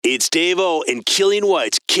It's Dave-O and Killian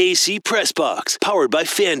White's KC Press Box, powered by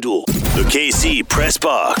FanDuel. The KC Press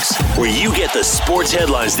Box, where you get the sports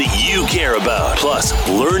headlines that you care about. Plus,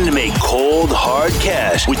 learn to make cold, hard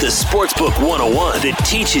cash with the Sportsbook 101 that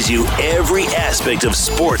teaches you every aspect of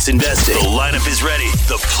sports investing. The lineup is ready.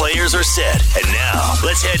 The players are set. And now,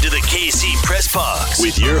 let's head to the KC Press Box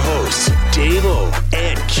with your hosts, Dave-O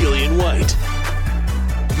and Killian White.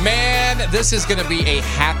 Man, this is going to be a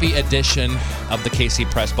happy edition of the KC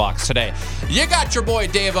Press Box today. You got your boy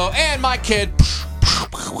Dave-O and my kid.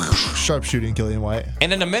 Sharpshooting Killian White.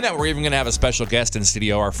 And in a minute, we're even going to have a special guest in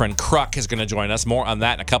studio. Our friend Kruck is going to join us. More on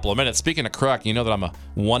that in a couple of minutes. Speaking of Kruck, you know that I'm a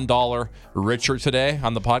 $1 richer today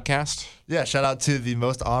on the podcast? Yeah, shout out to the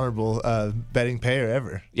most honorable betting payer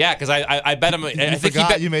ever. Yeah, because I bet him. I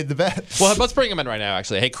think you made the bet. Well, let's bring him in right now,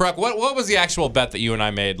 actually. Hey, Kruck, what was the actual bet that you and I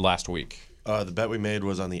made last week? The bet we made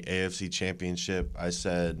was on the AFC Championship. I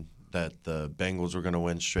said that the Bengals were going to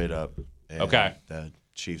win straight up. And okay. The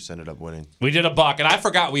Chiefs ended up winning. We did $1, and I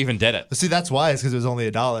forgot we even did it. See, that's why. It's because it was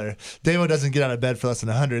only $1. Dave-O doesn't get on a bet for less than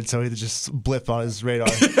 100, so he just blip on his radar.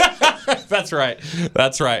 That's right.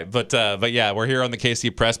 But yeah, we're here on the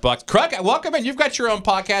KC Press Box. Kruck, welcome in. You've got your own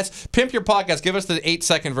podcast. Pimp your podcast. Give us the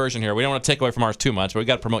 8-second version here. We don't want to take away from ours too much, but we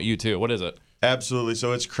got to promote you too. What is it? Absolutely.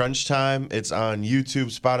 So it's Crunch Time. It's on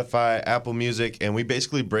YouTube, Spotify, Apple Music, and we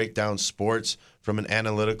basically break down sports from an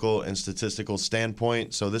analytical and statistical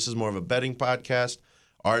standpoint. So this is more of a betting podcast.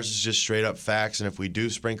 Ours is just straight up facts, and if we do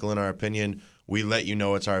sprinkle in our opinion, we let you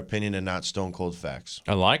know it's our opinion and not stone cold facts.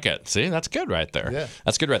 I like it. See, that's good right there. Yeah.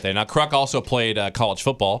 That's good right there. Now, Kruck also played college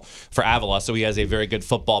football for Avila, so he has a very good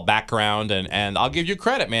football background, and I'll give you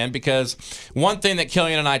credit, man, because one thing that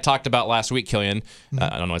Killian and I talked about last week, Killian,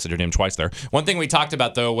 I don't know, I said your name twice there. One thing we talked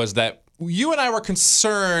about, though, was that you and I were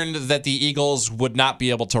concerned that the Eagles would not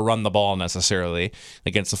be able to run the ball necessarily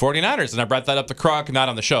against the 49ers. And I brought that up to Kruck, not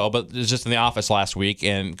on the show, but it was just in the office last week.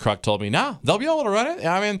 And Kruck told me, no, they'll be able to run it.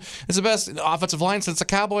 I mean, it's the best offensive line since the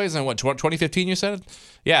Cowboys in, 2015, you said?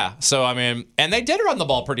 Yeah. So, I mean, and they did run the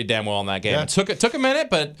ball pretty damn well in that game. Yeah. It took a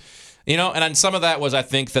minute, but... You know, and then some of that was, I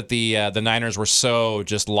think, that the Niners were so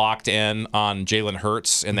just locked in on Jalen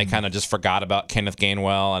Hurts, and they kind of just forgot about Kenneth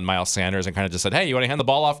Gainwell and Miles Sanders and kind of just said, hey, you want to hand the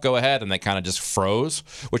ball off? Go ahead. And they kind of just froze,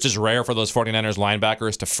 which is rare for those 49ers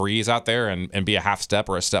linebackers to freeze out there and be a half step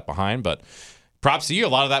or a step behind. But props to you. A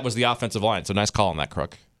lot of that was the offensive line. So nice call on that,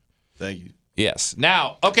 Kruck. Thank you. Yes.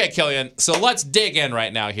 Now, okay, Killian, so let's dig in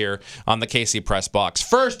right now here on the KC Press Box.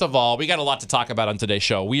 First of all, we got a lot to talk about on today's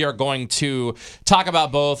show. We are going to talk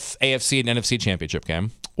about both AFC and NFC championship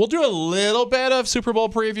game. We'll do a little bit of Super Bowl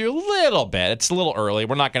preview, a little bit. It's a little early.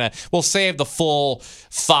 We'll save the full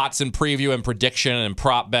thoughts and preview and prediction and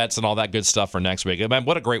prop bets and all that good stuff for next week. Man,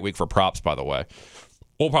 what a great week for props, by the way.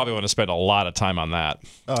 We'll probably want to spend a lot of time on that.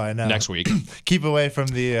 Oh, I know. Next week. Keep away from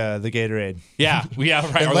the Gatorade. Yeah,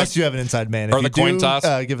 right. Unless you have an inside man. Or if the coin toss.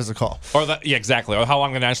 Give us a call. Yeah, exactly. Or how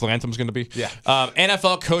long the national anthem is going to be. Yeah.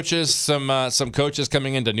 NFL coaches, some coaches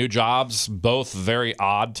coming into new jobs, both very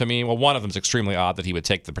odd to me. Well, one of them is extremely odd that he would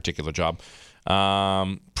take the particular job.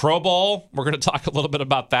 Pro Bowl, we're going to talk a little bit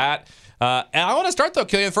about that. And I want to start, though,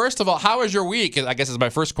 Killian. First of all, how was your week? I guess is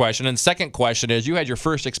my first question. And second question is, you had your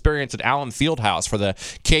first experience at Allen Fieldhouse for the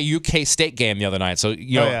KU State game the other night. So,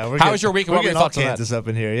 how was your week? And what were your thoughts on that? Kansas up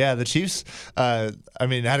in here. Yeah, the Chiefs, I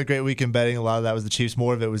had a great week in betting. A lot of that was the Chiefs.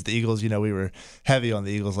 More of it was the Eagles. You know, we were heavy on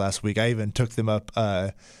the Eagles last week. I even took them up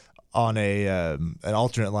on an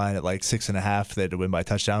alternate line at like 6.5. They had to win by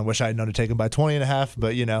touchdown. Wish I had known to take them by 20.5,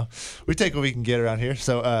 but we take what we can get around here.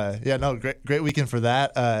 So great weekend for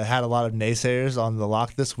that. Had a lot of naysayers on the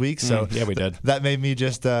lock this week, so yeah, we did. That made me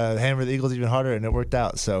just hammer the Eagles even harder, and it worked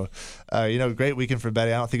out. So great weekend for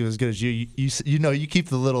betting. I don't think it was as good as you. You keep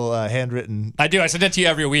the little handwritten. I do. I send it to you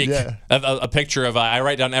every week. Yeah. A picture of I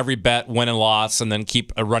write down every bet, win and loss, and then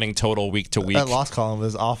keep a running total week to week. That loss column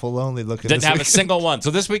was awful lonely looking. Didn't have a single one.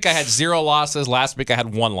 So this week I had 0 losses. Last week I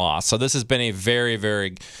had 1 loss. So this has been a very,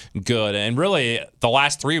 very good. And really, the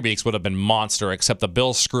last 3 weeks would have been monster, except the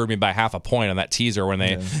Bills screwed me by half a point on that teaser when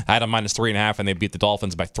I had a -3.5 and they beat the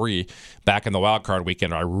Dolphins by 3 back in the wild card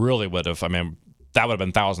weekend. I really would have. That would have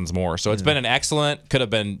been thousands more. So it's been an excellent, could have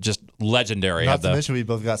been just legendary. Not to mention we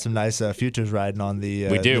both got some nice futures riding on the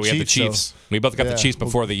We do. The we have the Chiefs. So, we both got the Chiefs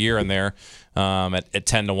before the year in there at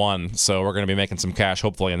 10-1. So we're going to be making some cash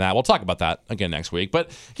hopefully in that. We'll talk about that again next week.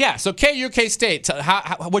 But yeah, so KU State.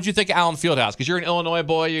 What'd you think of Allen Fieldhouse? Because you're an Illinois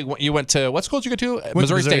boy. You went to, what school did you go to?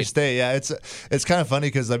 Missouri State. Yeah, it's kind of funny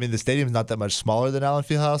because the stadium's not that much smaller than Allen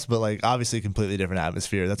Fieldhouse, but obviously a completely different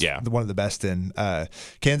atmosphere. That's one of the best in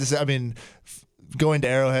Kansas. going to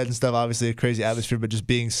Arrowhead and stuff, obviously a crazy atmosphere, but just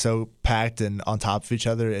being so packed and on top of each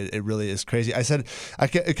other, it really is crazy. I said,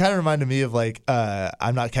 it kind of reminded me of like,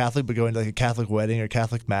 I'm not Catholic, but going to like a Catholic wedding or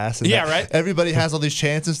Catholic mass. And right. Everybody has all these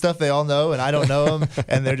chants and stuff they all know, and I don't know them,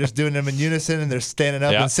 and they're just doing them in unison, and they're standing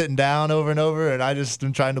up and sitting down over and over, and I just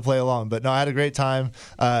am trying to play along. But no, I had a great time.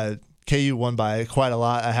 KU won by quite a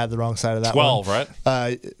lot. I had the wrong side of that 12, one.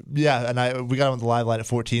 right? Yeah, and we got on the live line at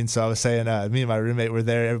 14, so I was saying me and my roommate were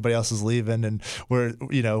there, everybody else was leaving, and we're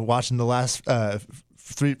watching the last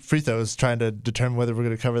free throws, trying to determine whether we're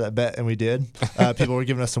going to cover that bet, and we did. People were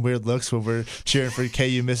giving us some weird looks when we're cheering for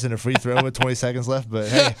KU missing a free throw with 20 seconds left, but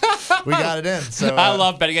hey, we got it in. So I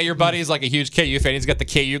love betting. Your buddy's like a huge KU fan. He's got the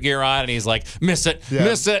KU gear on, and he's like, miss it.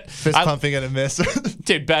 Fist pumping and a miss.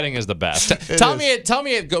 Dude, betting is the best. Tell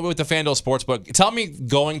me, go with the FanDuel Sportsbook. Tell me,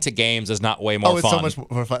 going to games is not way more fun. Oh, it's so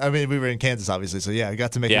much more fun. I mean, we were in Kansas, obviously, so yeah, I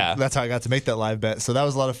got to make it. That's how I got to make that live bet. So that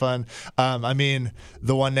was a lot of fun. I mean,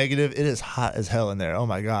 the one negative, it is hot as hell in there. Oh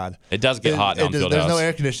my God. It does get hot in Allen Fieldhouse. There's no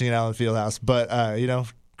air conditioning in Allen Fieldhouse, but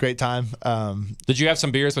great time. Did you have some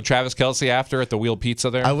beers with Travis Kelce after at the Wheel Pizza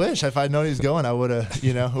there? I wish. If I'd known he was going, I would have.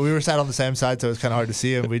 We were sat on the same side, so it was kind of hard to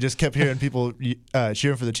see him. We just kept hearing people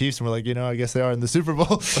cheering for the Chiefs, and we're like, I guess they are in the Super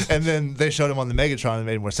Bowl. And then they showed him on the Megatron, and it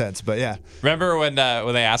made more sense. But yeah. Remember when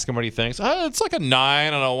they asked him what he thinks? It's like a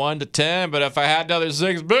 9 on a 1 to 10, but if I had another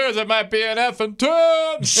 6 beers, it might be an F and 10.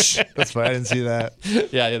 That's funny. I didn't see that.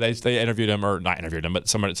 Yeah, they interviewed him, or not interviewed him, but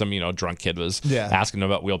some drunk kid was asking him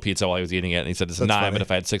about Wheel Pizza while he was eating it, and he said it's a 9, funny. But if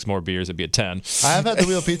I had 6 more beers, it'd be a 10. I have had the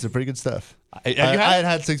Wheel Pizza, pretty good stuff. I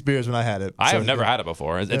had 6 beers when I had it. I have never had it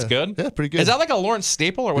before. It's good? Yeah, pretty good. Is that like a Lawrence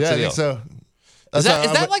staple, or what's the deal? I think so. Is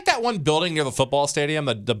that like that one building near the football stadium,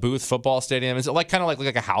 the Booth football stadium? Is it like kind of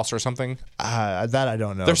like a house or something? That I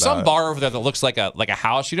don't know. There's some bar over there that looks like a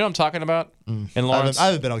house. You know what I'm talking about? In Lawrence? I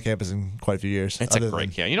haven't been on campus in quite a few years. It's a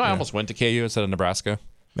great campus. I almost went to KU instead of Nebraska.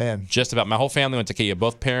 Man. Just about. My whole family went to KU.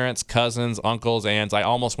 Both parents, cousins, uncles, aunts. I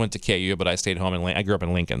almost went to KU, but I stayed home. I grew up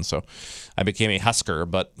in Lincoln, so I became a Husker.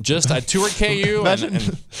 But I toured KU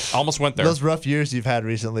and almost went there. Those rough years you've had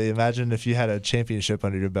recently, imagine if you had a championship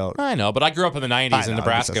under your belt. I know, but I grew up in the 90s in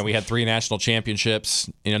Nebraska. We had 3 national championships,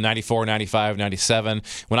 94, 95, 97.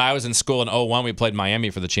 When I was in school in 01, we played Miami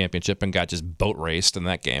for the championship and got just boat raced in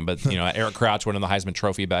that game. But, Eric Crouch won the Heisman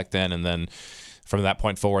Trophy back then, and then from that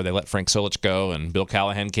point forward, they let Frank Solich go, and Bill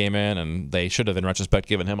Callahan came in, and they should have, in retrospect,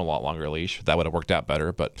 given him a lot longer leash. That would have worked out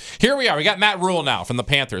better. But here we are. We got Matt Rule now from the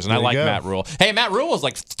Panthers, and I like Matt Rule. Hey, Matt Rule was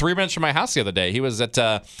like 3 minutes from my house the other day. He was at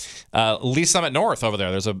Lee Summit North over there.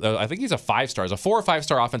 I think he's a 5-star. He's a 4 or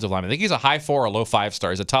 5-star offensive lineman. I think he's a high 4 or low 5-star.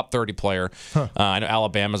 He's a top 30 player. I know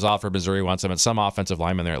Alabama's offered, Missouri wants him, and some offensive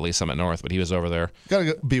lineman there at Lee Summit North, but he was over there.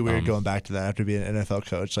 Gotta be weird going back to that after being an NFL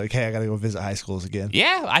coach. Like, hey, I gotta go visit high schools again.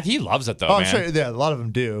 Yeah, he loves it though. I'm sure. Yeah, a lot of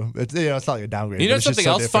them do. It's not like a downgrade. You know something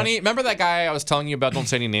else funny? Remember that guy I was telling you about? Don't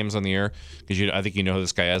say any names on the air because I think you know who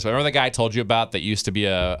this guy is. But remember the guy I told you about that used to be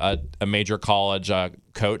a major college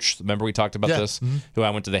coach? Remember we talked about this? Mm-hmm. Who I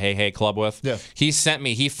went to the Hey Hey Club with? Yeah. He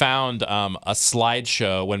found a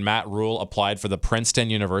slideshow when Matt Rule applied for the Princeton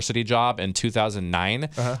University job in 2009.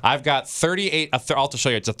 I've got 38. I'll show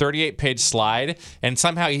you. It's a 38-page slide, and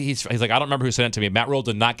somehow he's like, I don't remember who sent it to me. Matt Rule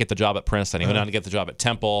did not get the job at Princeton. He went on to get the job at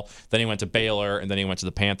Temple. Then he went to Baylor, and then he went to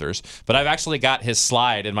the Panthers. But I've actually got his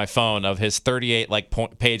slide in my phone of his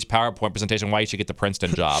 38-page PowerPoint presentation why you should get the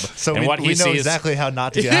Princeton job. So we know exactly how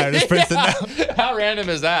not to get hired as Princeton now. How random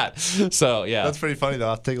is that? So yeah, that's pretty funny though.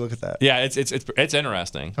 I'll take a look at that. Yeah, it's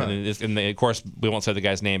interesting. And of course, we won't say the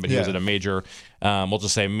guy's name, but he was at a major, we'll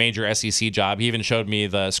just say major SEC job. He even showed me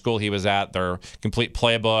the school he was at, their complete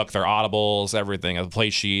playbook, their audibles, everything, a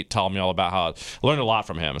play sheet. Told me all about how. I learned a lot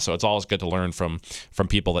from him. So it's always good to learn from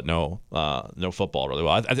people that know football really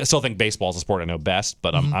well. I still think baseball is the sport I know best,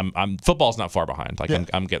 but I'm football's not far behind. Like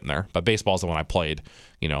I'm getting there, but baseball's the one I played,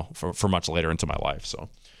 for much later into my life. So.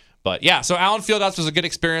 But yeah, so Allen Fieldhouse was a good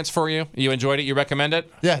experience for you. You enjoyed it. You recommend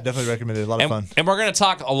it? Yeah, definitely recommend it. A lot of fun. And we're going to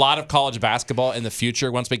talk a lot of college basketball in the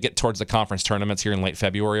future. Once we get towards the conference tournaments here in late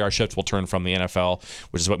February, our shift will turn from the NFL,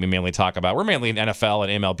 which is what we mainly talk about. We're mainly an NFL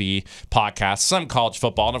and MLB podcast, some college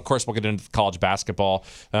football, and of course we'll get into college basketball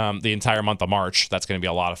the entire month of March. That's going to be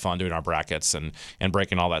a lot of fun doing our brackets and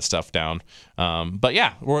breaking all that stuff down. But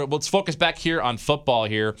yeah, let's focus back here on football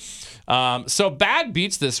here. So bad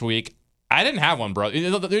beats this week. I didn't have one, bro. You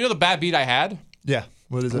know the bad beat I had? Yeah.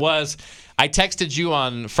 What is it? Was I texted you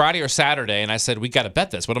on Friday or Saturday, and I said, we got to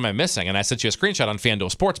bet this. What am I missing? And I sent you a screenshot on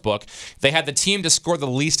FanDuel Sportsbook. They had the team to score the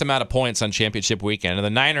least amount of points on championship weekend, and the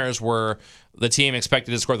Niners were the team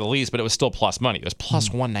expected to score the least, but it was still plus money. It was plus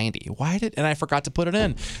 190. And I forgot to put it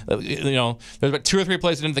in. There's about 2 or 3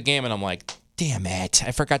 plays into the game, and I'm like, damn it.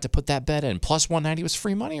 I forgot to put that bet in. Plus 190 was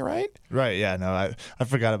free money, right? Right, yeah, no, I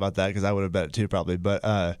forgot about that because I would have bet it too probably. But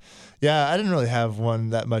yeah, I didn't really have one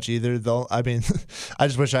that much either, though. I mean, I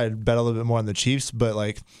just wish I had bet a little bit more on the Chiefs, but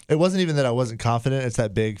like it wasn't even that I wasn't confident. It's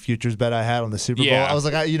that big futures bet I had on the Super Bowl. I was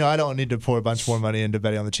like, I don't need to pour a bunch more money into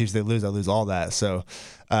betting on the Chiefs. They lose, I lose all that. So,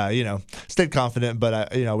 stayed confident,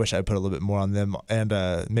 but I wish I put a little bit more on them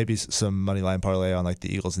and maybe some money line parlay on like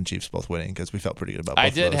the Eagles and Chiefs both winning because we felt pretty good about both I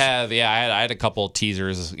did of those. I had a couple of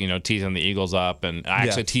teasers, teasing the Eagles up, and I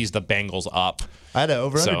actually teased the Bengals up. I had an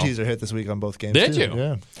over-under teaser hit this week on both games. Did too. you?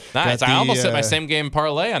 Yeah. Nice. I almost hit my same game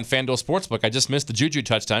parlay on FanDuel Sportsbook. I just missed the Juju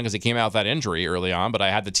touchdown because he came out with that injury early on, but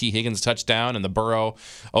I had the T. Higgins touchdown and the Burrow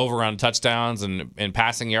over on touchdowns and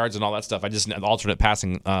passing yards and all that stuff. I just alternate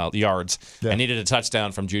passing yards. Yeah. I needed a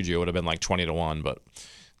touchdown from Juju. It would have been like 20-1, but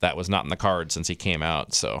that was not in the card since he came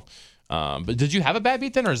out. So. But did you have a bad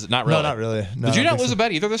beat then, or is it not really? No, not really. No, did you not lose a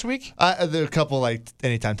bet either this week? There are a couple like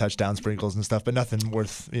anytime touchdown sprinkles and stuff, but nothing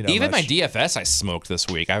worth Even much. my DFS I smoked this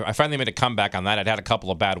week. I finally made a comeback on that. I'd had a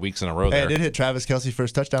couple of bad weeks in a row there. I did hit Travis Kelce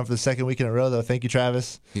first touchdown for the second week in a row, though. Thank you,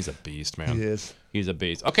 Travis. He's a beast, man. He is. He's a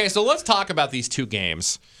beast. Okay, so let's talk about these two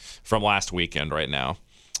games from last weekend right now.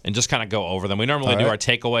 And just kind of go over them. We normally do our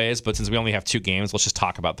takeaways, but since we only have two games, let's just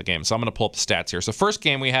talk about the game. So I'm going to pull up the stats here. So first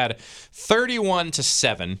game, we had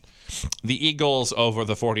 31-7, the Eagles over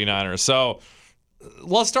the 49ers. So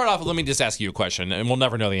let's start off. Let me just ask you a question, and we'll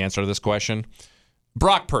never know the answer to this question.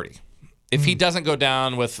 Brock Purdy, if he doesn't go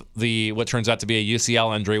down with what turns out to be a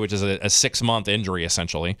UCL injury, which is a 6-month injury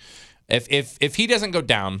essentially, if he doesn't go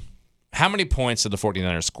down, how many points did the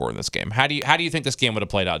 49ers score in this game? How do you think this game would have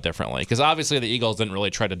played out differently? Because obviously the Eagles didn't really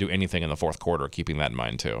try to do anything in the fourth quarter, keeping that in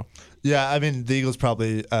mind too. Yeah, I mean, the Eagles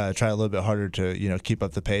probably try a little bit harder to keep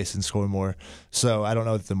up the pace and score more. So I don't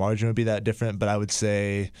know if the margin would be that different, but I would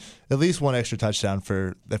say at least one extra touchdown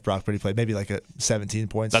if Brock Purdy played, maybe like 17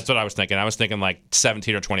 points. That's what I was thinking. I was thinking like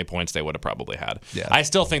 17 or 20 points they would have probably had. Yeah. I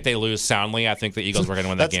still think they lose soundly. I think the Eagles were going to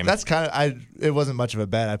win that game. That's kind of it wasn't much of a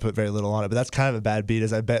bet. I put very little on it, but that's kind of a bad beat.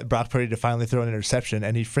 As I bet Brock Purdy to finally throw an interception,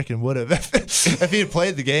 and he freaking would have if he had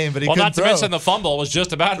played the game, but he couldn't throw. Not to mention the fumble was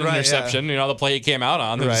just about an interception. Yeah. The play he came out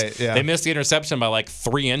on. They missed the interception by like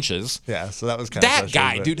 3 inches. Yeah, so that was kind of that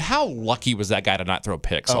guy, dude. How lucky was that guy to not throw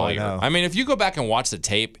picks all year? I mean, if you go back and watch the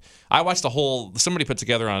tape, I watched somebody put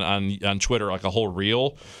together on Twitter like a whole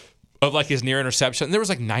reel of like his near interception. There was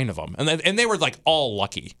like 9 of them, and they were like all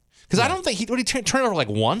lucky. Because I don't think he turned it over like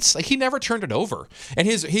once. Like he never turned it over, and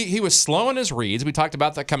he was slow in his reads. We talked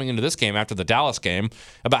about that coming into this game after the Dallas game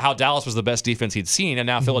about how Dallas was the best defense he'd seen, and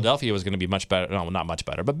now Philadelphia was going to be much better. No, not much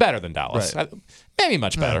better, but better than Dallas. Right. Maybe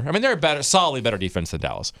much better. I mean, they're solidly better defense than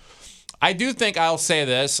Dallas. I do think I'll say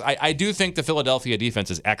this. I do think the Philadelphia defense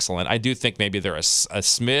is excellent. I do think maybe they're a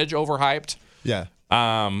smidge overhyped. Yeah.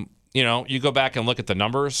 You go back and look at the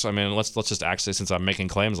numbers. I mean, let's just actually, since I'm making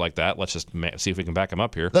claims like that, let's just see if we can back them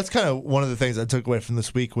up here. That's kind of one of the things I took away from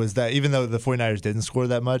this week was that even though the 49ers didn't score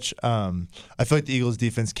that much, I feel like the Eagles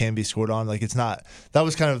defense can be scored on. Like it's not, that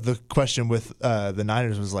was kind of the question with the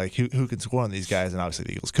Niners was like, who can score on these guys? And obviously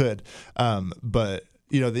the Eagles could. But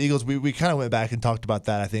the Eagles, we kind of went back and talked about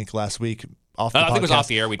that, I think, last week. I think it was off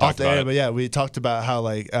the air. We talked about it. But yeah, we talked about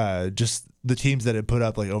how just the teams that had put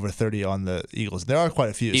up like over 30 on the Eagles. There are quite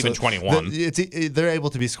a few. Even 21. They're able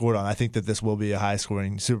to be scored on. I think that this will be a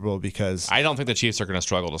high-scoring Super Bowl because I don't think the Chiefs are going to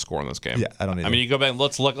struggle to score in this game. Yeah, I don't either. I mean, you go back.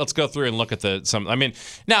 Let's go through and look at I mean,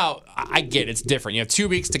 now I get it's different. You have 2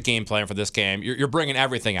 weeks to game plan for this game. You're bringing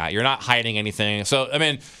everything out. You're not hiding anything. So I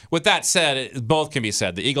mean, with that said, both can be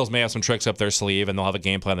said. The Eagles may have some tricks up their sleeve, and they'll have a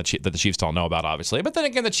game plan that the Chiefs don't know about, obviously. But then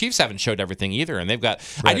again, the Chiefs haven't showed everything either, and they've got.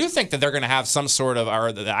 Right. I do think that they're going to have some sort of,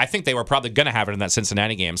 or I think they were probably going to have it in that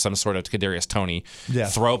Cincinnati game, some sort of Kadarius Toney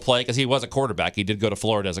throw play, because he was a quarterback. He did go to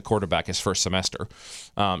Florida as a quarterback his first semester.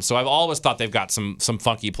 So I've always thought they've got some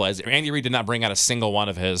funky plays. Andy Reid did not bring out a single one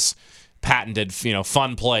of his patented,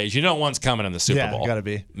 fun plays. One's coming in the Super Bowl. Yeah, gotta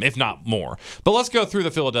be, if not more. But let's go through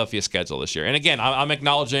the Philadelphia schedule this year. And again, I'm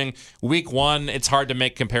acknowledging week 1. It's hard to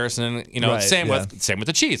make comparison. Same with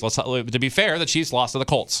the Chiefs. To be fair, the Chiefs lost to the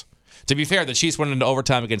Colts. To be fair, the Chiefs went into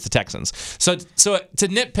overtime against the Texans. So to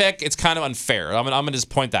nitpick, it's kind of unfair. I'm going to just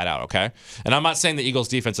point that out, okay? And I'm not saying the Eagles'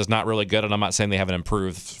 defense is not really good, and I'm not saying they haven't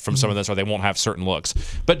improved from some of this or they won't have certain looks.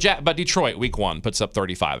 But Detroit, week 1, puts up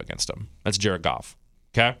 35 against them. That's Jared Goff,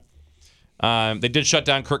 okay? They did shut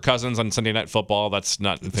down Kirk Cousins on Sunday Night Football. That's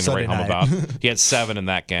not anything to write home about. He had 7 in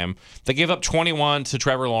that game. They gave up 21 to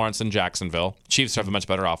Trevor Lawrence in Jacksonville. Chiefs have a much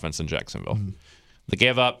better offense than Jacksonville. They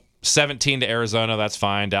gave up 17 to Arizona. That's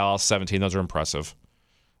fine. Dallas, 17. Those are impressive.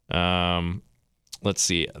 Let's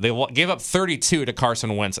see. They gave up 32 to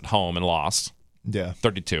Carson Wentz at home and lost. Yeah.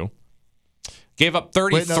 32. Gave up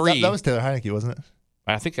 33. Wait, no, that was Taylor Heineke, wasn't it?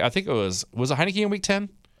 I think it was it Heineke in week 10?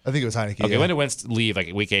 I think it was Heineke. Okay, when did Wentz leave?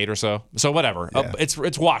 Like week 8 or so? So whatever. Yeah.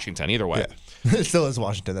 It's Washington either way. Yeah. It still is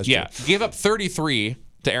Washington. That's true. Gave up 33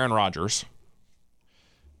 to Aaron Rodgers,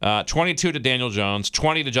 22 to Daniel Jones,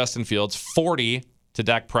 20 to Justin Fields, 40 to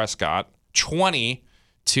Dak Prescott, 20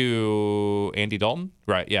 to Andy Dalton.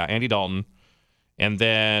 Right, yeah, Andy Dalton. And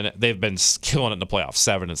then they've been killing it in the playoffs,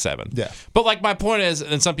 7-7. Yeah. But like my point is,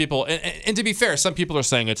 and some people, and to be fair, some people are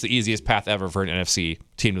saying it's the easiest path ever for an NFC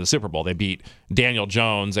team to the Super Bowl. They beat Daniel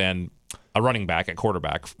Jones and a running back at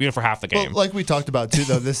quarterback, for half the game. Well, like we talked about too,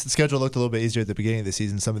 though, this schedule looked a little bit easier at the beginning of the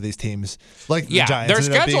season. Some of these teams, like the Giants, their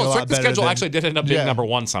schedule than, actually did end up being number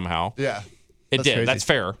one somehow. Yeah, it did. Crazy. That's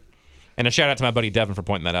fair. And a shout out to my buddy Devin for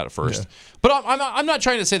pointing that out at first. Yeah. But I'm not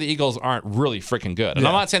trying to say the Eagles aren't really freaking good. And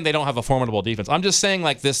I'm not saying they don't have a formidable defense. I'm just saying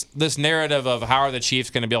like this narrative of how are the Chiefs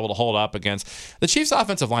going to be able to hold up against the Chiefs'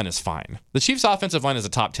 offensive line is fine. The Chiefs' offensive line is a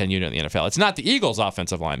top 10 unit in the NFL. It's not the Eagles'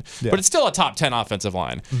 offensive line, but it's still a top 10 offensive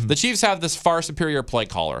line. Mm-hmm. The Chiefs have this far superior play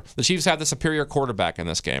caller. The Chiefs have the superior quarterback in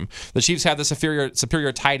this game. The Chiefs have the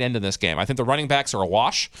superior tight end in this game. I think the running backs are a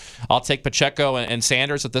wash. I'll take Pacheco and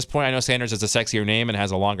Sanders at this point. I know Sanders is a sexier name and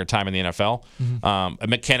has a longer time in the NFL.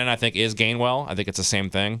 Mm-hmm. McKinnon, I think, is Gainwell. I think it's the same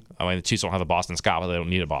thing. I mean, the Chiefs don't have a Boston Scott, but they don't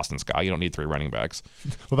need a Boston Scott. You don't need 3 running backs.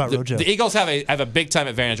 What about Rojo? The Eagles have a big-time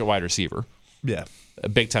advantage at wide receiver. Yeah. A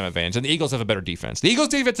big-time advantage. And the Eagles have a better defense. The Eagles'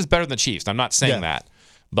 defense is better than the Chiefs. I'm not saying that.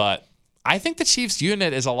 But I think the Chiefs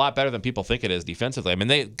unit is a lot better than people think it is defensively. I mean,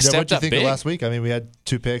 they stepped up big. What did you think of last week? I mean, we had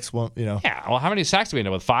 2 picks, one, Yeah, well, how many sacks did we end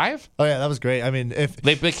up with? 5? Oh, yeah, that was great. I mean, if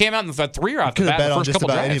they came out in the 3 off the bat in the first couple drives. Could have bet on just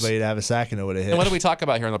about anybody to have a sack and it would have hit. And what did we talk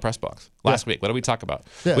about here in the press box last week? What did we talk about?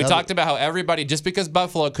 Yeah, we talked about how everybody, just because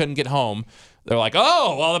Buffalo couldn't get home, they're like,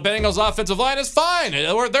 oh, well, the Bengals' offensive line is fine.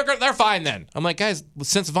 They're fine then. I'm like, guys,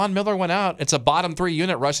 since Von Miller went out, it's a bottom 3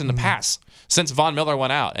 unit rushing the pass. Since Von Miller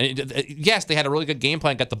went out. And yes, they had a really good game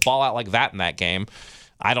plan, got the ball out like that in that game.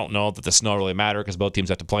 I don't know that the snow really mattered because both teams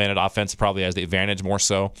have to play in it. Offense probably has the advantage more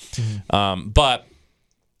so. Mm-hmm. But,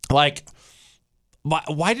 like,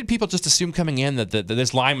 why did people just assume coming in that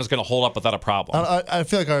this line was going to hold up without a problem? I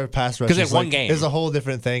feel like our pass rush is a whole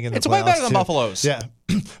different thing in the playoffs. It's way better than Buffalo's. Yeah.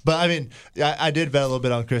 But, I mean, I did bet a little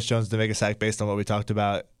bit on Chris Jones to make a sack based on what we talked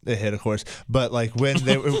about. It hit, of course. But, like, when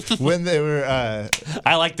they were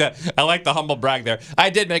I like the humble brag there. I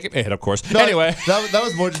did make it hit, of course. No, anyway. That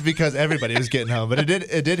was more just because everybody was getting home. But it did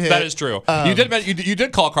hit. That is true. You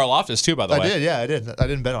did call Carl Loftus, too, by the way. I did, yeah, I did. I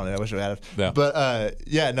didn't bet on it. I wish I had. Yeah. But,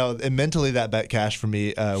 and mentally that bet cashed for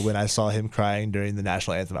me when I saw him crying during the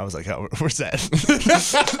national anthem. I was like, oh, we're set.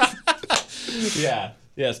 Yeah.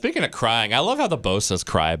 Yeah, speaking of crying, I love how the Bosas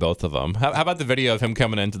cry, both of them. How about the video of him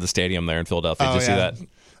coming into the stadium there in Philadelphia? Did you see that?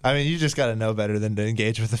 I mean, you just got to know better than to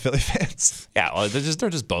engage with the Philly fans. Yeah, well, they're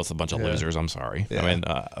just both a bunch of losers. I'm sorry. Yeah.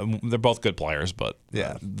 I mean, they're both good players, but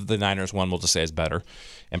the Niners one, we'll just say, is better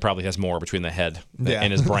and probably has more between the head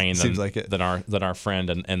and his brain than our friend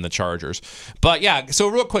and the Chargers. But, yeah, so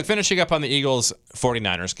real quick, finishing up on the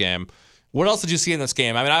Eagles-49ers game. What else did you see in this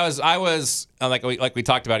game? I mean, I was like we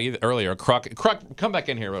talked about earlier. Kruck, come back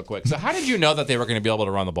in here real quick. So, how did you know that they were going to be able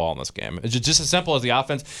to run the ball in this game? Is it just as simple as the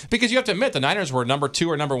offense? Because you have to admit the Niners were number 2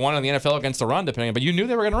 or number 1 in the NFL against the run, depending. But you knew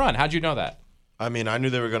they were going to run. How'd you know that? I mean, I knew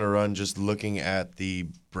they were going to run just looking at the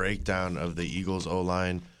breakdown of the Eagles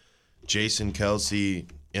O-line. Jason Kelce,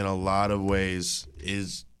 in a lot of ways,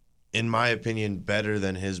 is, in my opinion, better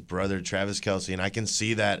than his brother Travis Kelce, and I can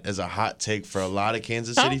see that as a hot take for a lot of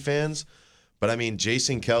Kansas City fans. But, I mean,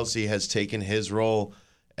 Jason Kelce has taken his role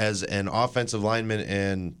as an offensive lineman,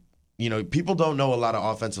 and, people don't know a lot of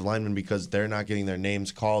offensive linemen because they're not getting their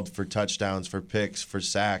names called for touchdowns, for picks, for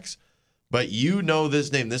sacks. But you know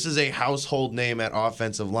this name. This is a household name at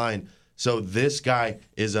offensive line. So this guy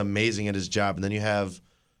is amazing at his job. And then you have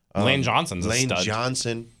Lane Johnson's Lane a stud.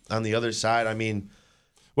 Johnson on the other side. I mean,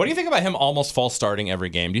 what do you think about him almost false starting every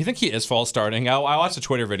game? Do you think he is false starting? I watched a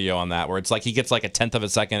Twitter video on that where it's like he gets like a 1/10 of a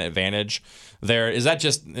second advantage there. Is that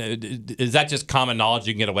just common knowledge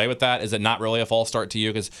you can get away with that? Is it not really a false start to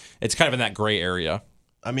you? Because it's kind of in that gray area.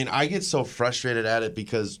 I mean, I get so frustrated at it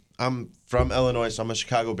because I'm from Illinois, so I'm a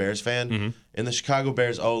Chicago Bears fan. Mm-hmm. And the Chicago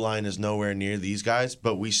Bears O-line is nowhere near these guys,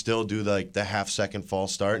 but we still do the half-second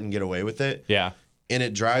false start and get away with it. Yeah. And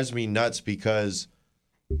it drives me nuts because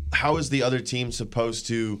how is the other team supposed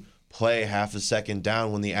to play half a second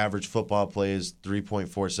down when the average football play is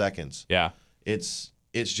 3.4 seconds? Yeah. It's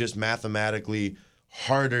just mathematically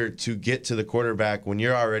harder to get to the quarterback when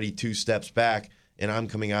you're already 2 steps back and I'm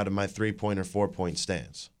coming out of my 3-point or 4-point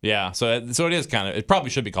stance. Yeah, so it is it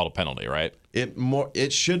probably should be called a penalty, right?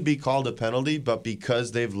 It should be called a penalty, but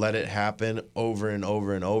because they've let it happen over and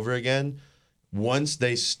over and over again, once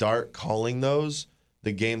they start calling those,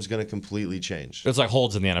 the game's going to completely change. It's like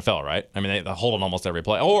holds in the NFL, right? I mean, they hold on almost every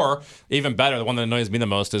play. Or, even better, the one that annoys me the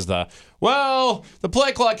most is the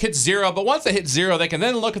play clock hits 0, but once they hit 0, they can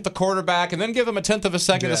then look at the quarterback and then give them a tenth of a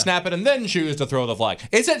second to snap it and then choose to throw the flag.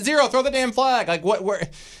 It's at 0, throw the damn flag.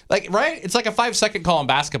 Like, right? It's like a 5-second call in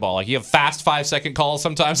basketball. Like, you have fast 5-second calls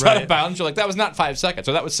sometimes out of bounds. You're like, that was not 5 seconds,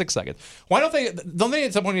 or that was 6 seconds. Why don't they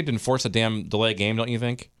at some point need to enforce a damn delay game, don't you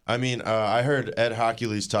think? I mean, I heard Ed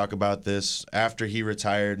Hochuli talk about this after he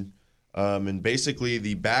retired. And basically,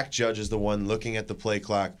 the back judge is the one looking at the play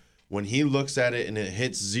clock. When he looks at it and it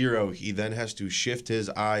hits 0, he then has to shift his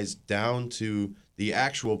eyes down to the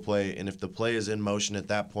actual play. And if the play is in motion at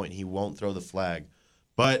that point, he won't throw the flag.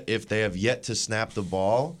 But if they have yet to snap the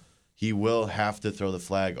ball, he will have to throw the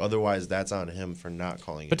flag. Otherwise, that's on him for not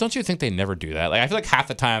calling it. But don't you think they never do that? Like, I feel like half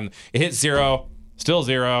the time it hits 0, still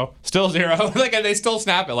 0, still 0. Like, and they still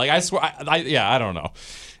snap it. Like, I swear, I don't know.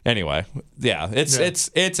 Anyway, it's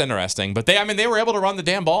interesting. But they were able to run the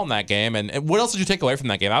damn ball in that game. And what else did you take away from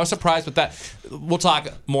that game? I was surprised with that. We'll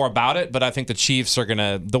talk more about it, but I think the Chiefs are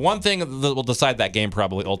gonna. The one thing that will decide that game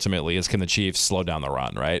probably ultimately is, can the Chiefs slow down the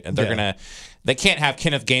run, right? And they can't have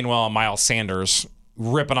Kenneth Gainwell and Miles Sanders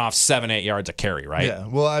ripping off 7-8 yards a carry, right? Yeah.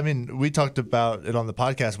 Well, I mean, we talked about it on the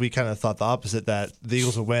podcast. We kind of thought the opposite, that the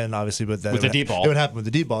Eagles would win, obviously, but that with the deep ball. It would happen with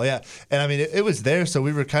the deep ball, yeah. And I mean, it was there, so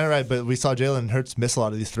we were kind of right, but we saw Jalen Hurts miss a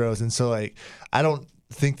lot of these throws, and so like, I don't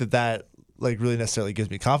think that like really necessarily gives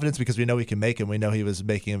me confidence, because we know he can make him. We know he was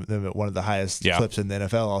making them at one of the highest clips in the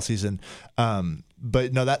NFL all season.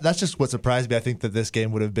 But no, that's just what surprised me. I think that this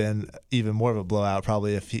game would have been even more of a blowout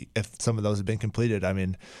probably if some of those had been completed. I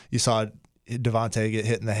mean, you saw Devontae get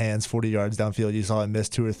hit in the hands 40 yards downfield. You saw him miss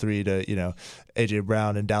 2 or 3 to A.J.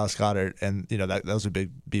 Brown and Dallas Goedert, and those would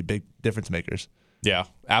be big difference makers. Yeah,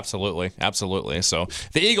 absolutely. So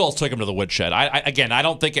the Eagles took him to the woodshed. I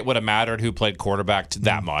don't think it would have mattered who played quarterback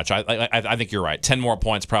that much. I think you're right. 10 more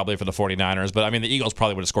points probably for the 49ers, but I mean the Eagles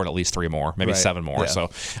probably would have scored at least 3 more, maybe 7 more. Yeah.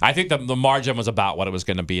 So I think the margin was about what it was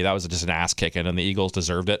going to be. That was just an ass kicking, and the Eagles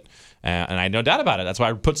deserved it, and I had no doubt about it. That's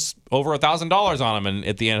why I put over $1,000 on them, and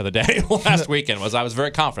at the end of the day last weekend I was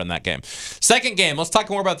very confident in that game. Second game, let's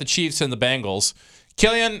talk more about the Chiefs and the Bengals.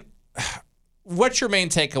 Killian, what's your main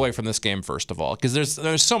takeaway from this game, first of all? Because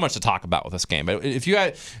there's so much to talk about with this game. But if you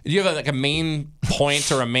have like a main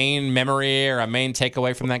point or a main memory or a main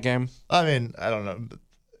takeaway from that game? I mean, I don't know.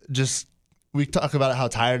 Just we talk about how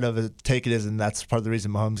tired of a take it is, and that's part of the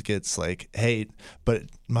reason Mahomes gets like hate. But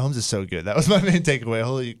Mahomes is so good. That was my main takeaway.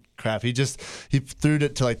 Holy crap! He threw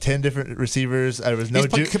it to like 10 different receivers. There was no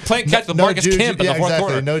playing catch with Marcus Kemp in the fourth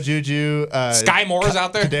quarter. No Juju. Sky Moore's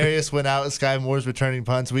out there. Kadarius went out. Sky Moore's returning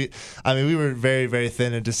punts. We were very, very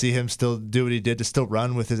thin, and to see him still do what he did, to still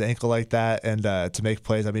run with his ankle like that, and to make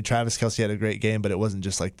plays. I mean, Travis Kelce had a great game, but it wasn't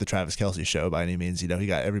just like the Travis Kelce show by any means. He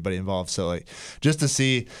got everybody involved. So like, just to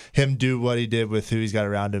see him do what he did with who he's got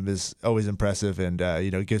around him is always impressive, and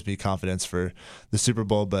it gives me confidence for the Super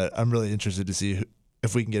Bowl. But I'm really interested to see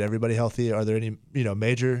if we can get everybody healthy. Are there any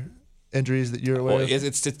major injuries that you're aware of?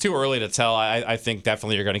 It's too early to tell. I think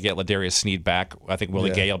definitely you're going to get Ladarius Sneed back. I think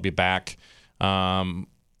Willie Gay will be back.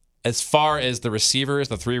 As far as the receivers,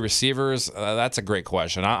 the 3 receivers, that's a great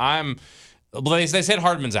question. They said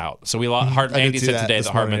Hardman's out, so we lost. Andy said today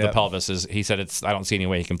that Hardman, the pelvis is. He said I don't see any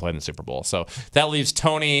way he can play in the Super Bowl. So that leaves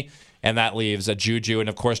Tony, and that leaves Juju, and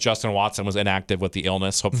of course Justin Watson was inactive with the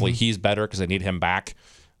illness. Hopefully he's better because they need him back.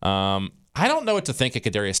 I don't know what to think of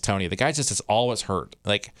Kadarius Toney. The guy just is always hurt.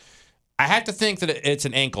 Like, I have to think that it's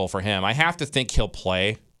an ankle for him. I have to think he'll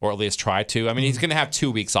play, or at least try to. I mean, he's going to have 2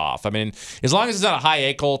 weeks off. I mean, as long as it's not a high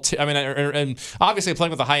ankle. And obviously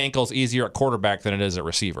playing with a high ankle is easier at quarterback than it is at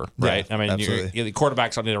receiver, right? Yeah, I mean, the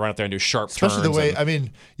quarterbacks don't need to run out there and do sharp turns. Especially the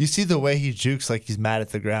way, you see the way he jukes like he's mad at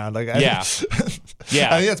the ground. Like, yeah.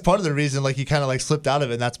 I think that's part of the reason, like, he kind of like slipped out of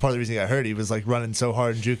it, and that's part of the reason he got hurt. He was like running so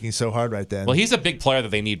hard and juking so hard right then. Well, he's a big player that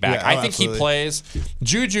they need back. I think he plays.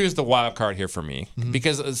 Juju's the wild card here for me,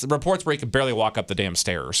 because reports where he could barely walk up the damn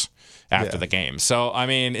stairs after the game. So, I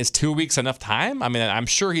mean, is 2 weeks enough time? I mean, I'm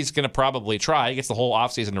sure he's going to probably try. He gets the whole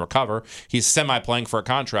offseason to recover. He's semi-playing for a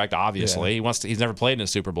contract, obviously. Yeah. He's never played in a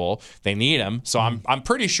Super Bowl. They need him. So I'm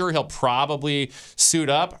pretty sure he'll probably suit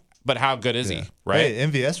up. But how good is he, right? Hey,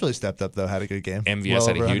 MVS really stepped up, though, had a good game. MVS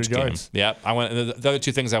had a huge game. Yeah. The other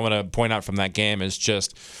 2 things I want to point out from that game is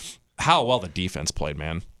just how well the defense played,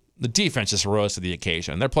 man. The defense just rose to the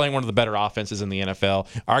occasion. They're playing one of the better offenses in the NFL,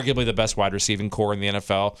 arguably the best wide receiving core in the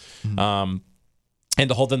NFL. And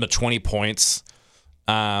to hold them to 20 points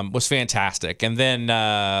was fantastic. And then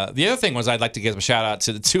the other thing was I'd like to give a shout out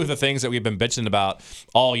to the two of the things that we've been bitching about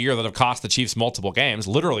all year that have cost the Chiefs multiple games,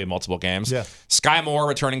 literally multiple games. Yeah. Sky Moore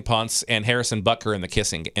returning punts and Harrison Butker in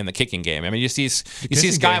the kicking game. I mean, you see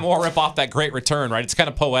Sky Moore rip off that great return, right? It's kind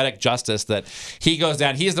of poetic justice that he goes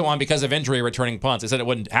down. He's the one because of injury returning punts. They said it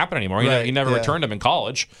wouldn't happen anymore. He never returned them in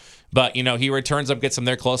college. But, he returns them, gets them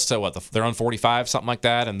there close to, their own 45, something like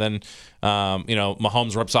that. And then,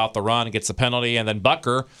 Mahomes rips off the run and gets the penalty. And then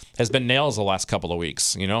Butker has been nails the last couple of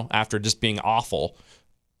weeks, after just being awful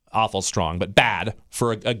strong, but bad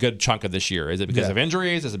for a good chunk of this year. Is it because of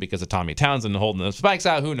injuries? Is it because of Tommy Townsend holding the spikes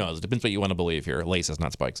out? Who knows? It depends what you want to believe here. Laces,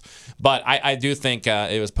 not spikes. But I do think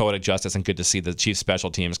it was poetic justice and good to see the Chiefs special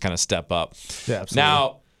teams kind of step up. Yeah, absolutely.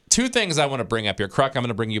 Now, two things I want to bring up here. Kruck, I'm going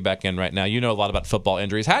to bring you back in right now. You know a lot about football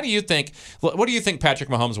injuries. What do you think Patrick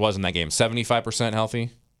Mahomes was in that game? 75%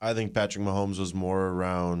 healthy? I think Patrick Mahomes was more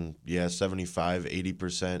around, 75,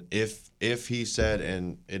 80%. If he said,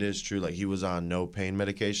 and it is true, like he was on no pain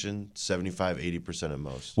medication, 75, 80% at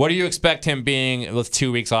most. What do you expect him being with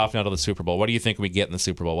 2 weeks off now to the Super Bowl? What do you think we get in the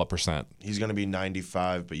Super Bowl? What percent? He's going to be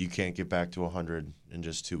 95, but you can't get back to 100 in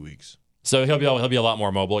just 2 weeks. So he'll be a lot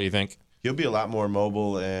more mobile, you think? He'll be a lot more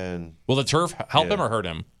mobile. And will the turf help him or hurt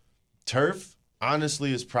him? Turf,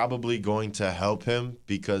 honestly, is probably going to help him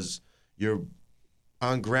because you're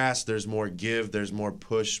on grass. There's more give. There's more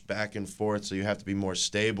push back and forth, so you have to be more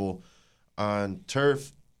stable. On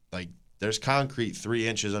turf, there's concrete 3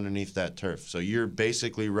 inches underneath that turf. So you're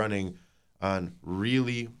basically running on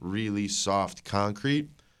really, really soft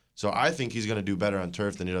concrete. So I think he's going to do better on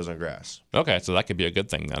turf than he does on grass. Okay, so that could be a good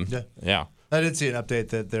thing then. Yeah. I did see an update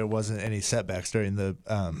that there wasn't any setbacks during the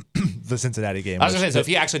the Cincinnati game. I was going to say, so if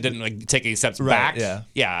he actually didn't take any steps back,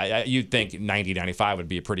 you'd think 90, 95 would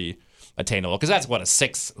be pretty attainable. Because that's,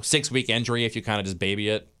 a six-week injury if you kind of just baby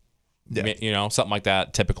it, something like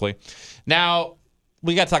that typically. Now,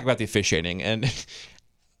 we got to talk about the officiating. And,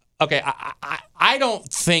 okay, I don't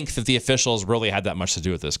think that the officials really had that much to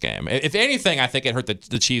do with this game. If anything, I think it hurt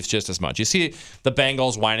the Chiefs just as much. You see the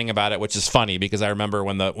Bengals whining about it, which is funny because I remember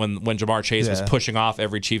when Jamar Chase was pushing off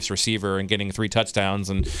every Chiefs receiver and getting 3 touchdowns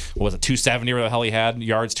and what was it, 270 whatever the hell he had,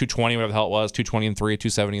 yards, 220 whatever the hell it was, 220 and 3,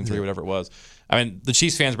 270 and 3, whatever it was. I mean, the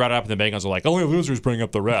Chiefs fans brought it up and the Bengals were like, only losers bring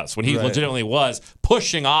up the rest, when he legitimately was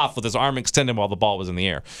pushing off with his arm extended while the ball was in the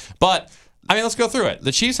air. But, I mean, let's go through it.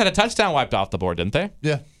 The Chiefs had a touchdown wiped off the board, didn't they?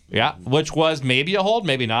 Yeah. Yeah, which was maybe a hold,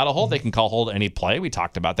 maybe not a hold. They can call hold any play. We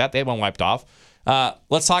talked about that. They had one wiped off.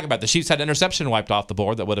 Let's talk about it. The Chiefs had an interception wiped off the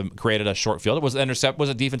board that would have created a short field. Was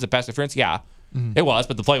it defensive pass interference? Yeah, it was,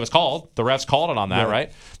 but the play was called. The refs called it on that,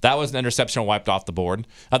 right? That was an interception wiped off the board.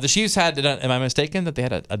 The Chiefs had, am I mistaken, that they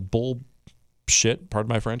had a bull shit, pardon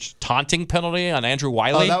my French, taunting penalty on Andrew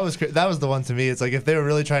Wiley? Oh, that was the one to me. It's like if they were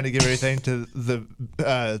really trying to give everything to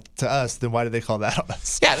us, then why did they call that on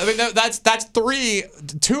us? Yeah, I mean that's 3.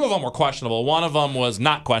 2 of them were questionable. One of them was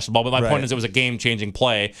not questionable, but my point is it was a game-changing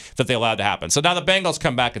play that they allowed to happen. So now the Bengals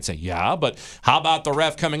come back and say, yeah, but how about the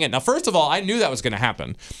ref coming in? Now, first of all, I knew that was going to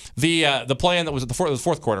happen. The play in that was the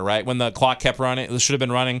fourth quarter, right, when the clock kept running, it should have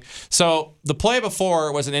been running. So the play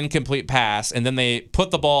before was an incomplete pass, and then they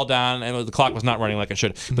put the ball down, and the clock was not running like it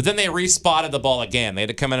should. But then they respotted the ball again. They had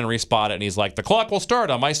to come in and respot it, and he's like, the clock will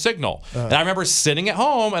start on my signal. And I remember sitting at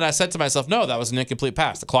home, and I said to myself, no, that was an incomplete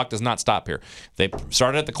pass. The clock does not stop here. They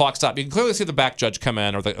started at the clock stop. You can clearly see the back judge come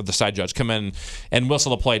in, or the side judge come in and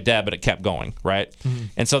whistle the play dead, but it kept going, right?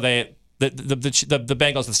 And so the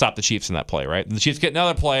Bengals had stopped the Chiefs in that play, right? And the Chiefs get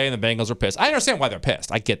another play, and the Bengals are pissed. I understand why they're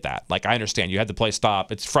pissed. I get that. I understand. You had the play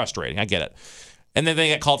stop. It's frustrating. I get it. And then they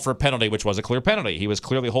get called for a penalty, which was a clear penalty. He was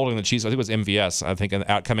clearly holding the Chiefs. I think it was MVS. I think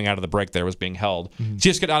coming out of the break there was being held.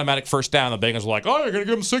 Chiefs get automatic first down. The Bengals were like, oh, you're going to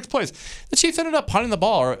give them 6 plays. The Chiefs ended up punting the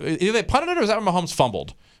ball. Or either they punted it or was that when Mahomes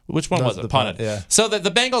fumbled? Which one was it? Punted. Yeah. So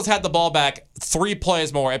the Bengals had the ball back 3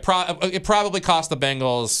 plays more. It probably cost the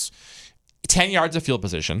Bengals 10 yards of field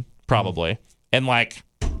position, probably, and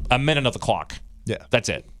a minute of the clock. Yeah. That's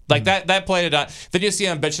it. That play did not. Then you see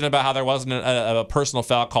him bitching about how there wasn't a personal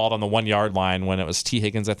foul called on the 1 yard line when it was T.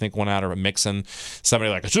 Higgins, I think, went out, or Mixon.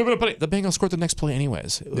 Somebody it should have been a penalty. The Bengals scored the next play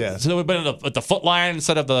anyways. Yeah. So it would have been at the foot line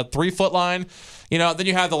instead of the 3 foot line. Then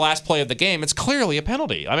you have the last play of the game. It's clearly a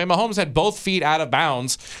penalty. I mean, Mahomes had both feet out of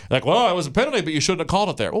bounds. Well, it was a penalty, but you shouldn't have called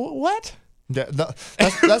it there. What? Yeah, that's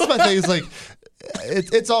my thing. Is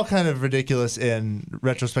it's all kind of ridiculous in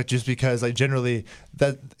retrospect, just because generally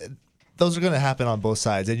those are going to happen on both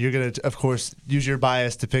sides, and you're going to, of course, use your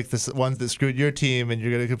bias to pick the ones that screwed your team, and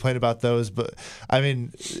you're going to complain about those. But I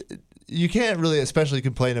mean, you can't really, especially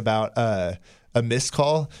complain about a missed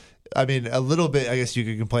call. I mean, a little bit. I guess you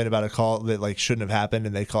could complain about a call that like shouldn't have happened,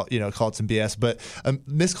 and they called some BS. But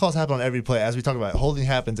missed calls happen on every play. As we talk about, holding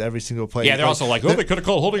happens every single play. Yeah, they're also like, they could have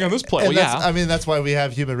called holding on this play. Well, yeah, I mean, that's why we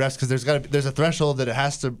have human refs, because there's a threshold that it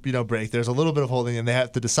has to break. There's a little bit of holding, and they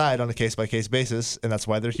have to decide on a case by case basis, and that's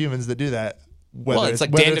why they're humans that do that. Well, it's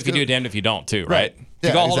like damned if you do, damned if you don't, too, right? If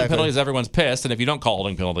you call holding penalties, everyone's pissed, and if you don't call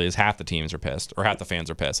holding penalties, half the teams are pissed, or half the fans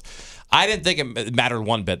are pissed. I didn't think it mattered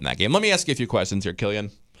one bit in that game. Let me ask you a few questions here,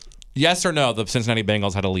 Killian. Yes or no, the Cincinnati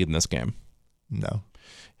Bengals had a lead in this game? No.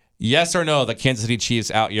 Yes or no, the Kansas City Chiefs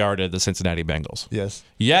out-yarded the Cincinnati Bengals? Yes.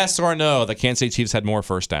 Yes or no, the Kansas City Chiefs had more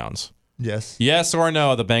first downs? Yes. Yes or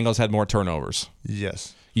no, the Bengals had more turnovers?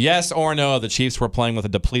 Yes. Yes or no, the Chiefs were playing with a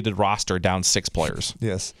depleted roster, down 6 players?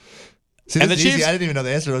 Yes. See, and the Chiefs, easy. I didn't even know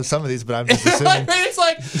the answer to some of these, but I'm just assuming. It's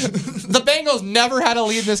like the Bengals never had a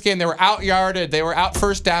lead in this game. They were out-yarded. They were out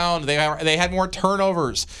first down. They had more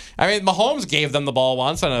turnovers. I mean, Mahomes gave them the ball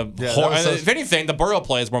once. If anything, the Burrow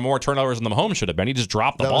plays were more turnovers than the Mahomes should have been. He just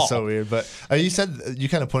dropped the ball. That was so weird. But you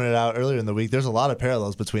kind of pointed out earlier in the week, there's a lot of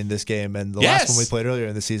parallels between this game and the last one we played earlier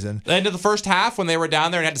in the season. The end of the first half, when they were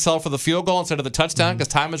down there and had to settle for the field goal instead of the touchdown because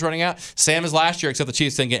time was running out. Same as last year, except the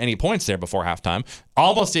Chiefs didn't get any points there before halftime.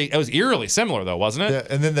 It was eerily similar, though, wasn't it?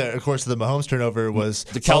 Yeah, and then, of course, the Mahomes turnover was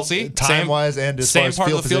the Kelsey time-wise and as same far as part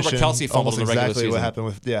field of the field position, where Kelsey fumbled in the regular exactly season. What happened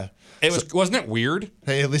with Wasn't it weird?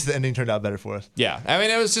 Hey, at least the ending turned out better for us. Yeah, I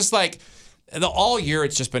mean, it was just like all year.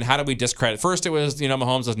 It's just been how do we discredit? First, it was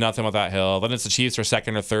Mahomes does nothing without Hill. Then it's the Chiefs are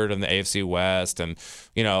second or third in the AFC West, and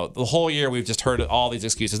the whole year we've just heard all these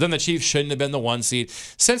excuses. Then the Chiefs shouldn't have been the 1 seed.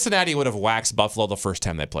 Cincinnati would have waxed Buffalo the first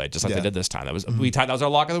time they played, just like they did this time. That was that was our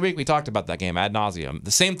lock of the week. We talked about that game ad nauseum.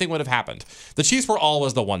 The same thing would have happened. The Chiefs were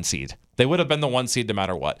always the 1 seed. They would have been the 1 seed no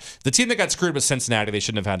matter what. The team that got screwed was Cincinnati. They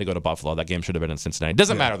shouldn't have had to go to Buffalo. That game should have been in Cincinnati.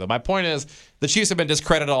 Doesn't matter, though. My point is the Chiefs have been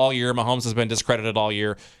discredited all year. Mahomes has been discredited all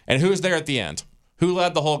year. And who's there at the end? Who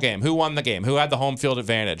led the whole game? Who won the game? Who had the home field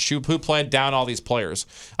advantage? Who played down all these players?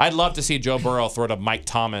 I'd love to see Joe Burrow throw to Mike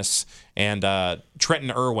Thomas and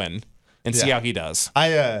Trenton Irwin and see how he does.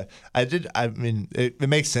 I mean, it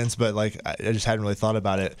makes sense, but I just hadn't really thought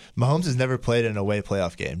about it. Mahomes has never played in an away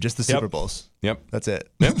playoff game, just the Super Bowls. Yep. That's it.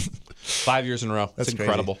 Yep. 5 years in a row. That's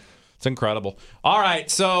incredible. Crazy. It's incredible. All right,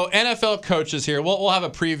 so NFL coaches here. We'll have a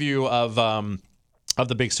preview of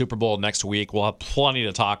the big Super Bowl next week. We'll have plenty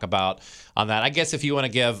to talk about on that. I guess if you want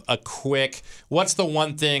to give a quick, what's the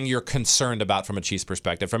one thing you're concerned about from a Chiefs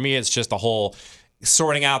perspective? For me, it's just the whole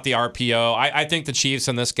sorting out the RPO. I think the Chiefs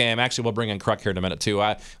in this game, actually we'll bring in Kruck here in a minute too.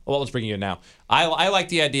 Let's bring you in now. I like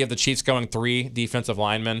the idea of the Chiefs going 3 defensive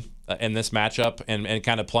linemen in this matchup and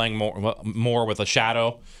kind of playing more with a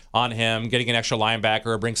shadow on him, getting an extra linebacker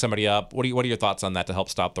or bring somebody up. What are your thoughts on that to help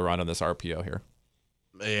stop the run of this RPO here?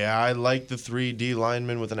 Yeah, I like the 3 D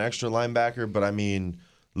linemen with an extra linebacker, but I mean,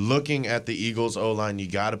 looking at the Eagles O-line, you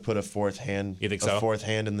got to put a fourth hand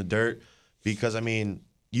in the dirt because I mean,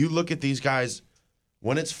 you look at these guys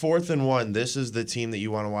when it's 4th and 1, this is the team that you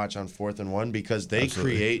want to watch on 4th and 1 because they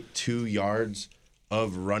create 2 yards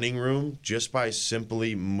of running room just by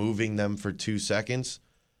simply moving them for 2 seconds.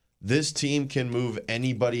 This team can move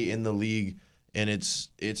anybody in the league, and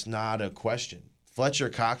it's not a question. Fletcher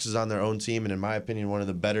Cox is on their own team, and in my opinion, one of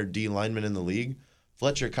the better D linemen in the league.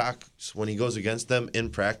 Fletcher Cox, when he goes against them in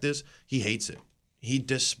practice, he hates it. He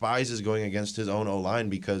despises going against his own O-line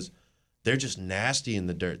because they're just nasty in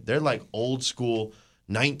the dirt. They're like old school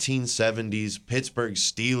 1970s Pittsburgh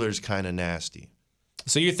Steelers kind of nasty.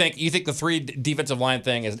 So you think the 3 defensive line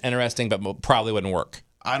thing is interesting, but probably wouldn't work?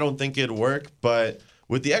 I don't think it'd work, but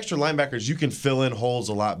with the extra linebackers, you can fill in holes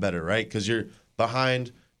a lot better, right? Because you're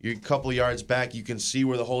behind, you're a couple yards back, you can see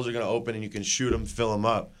where the holes are going to open, and you can shoot them, fill them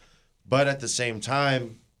up. But at the same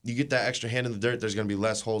time, you get that extra hand in the dirt, there's going to be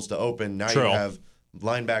less holes to open. Now you have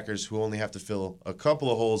linebackers who only have to fill a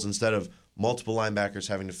couple of holes instead of multiple linebackers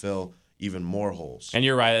having to fill even more holes. And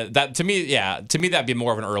you're right. That to me that'd be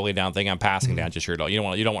more of an early down thing. I'm passing down just here.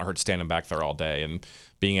 You don't want Hurt standing back there all day and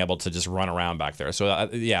being able to just run around back there. So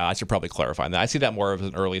I should probably clarify that. I see that more of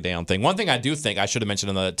an early down thing. One thing I do think I should have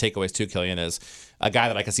mentioned in the takeaways too, Killian, is a guy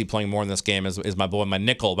that I can see playing more in this game is my boy, my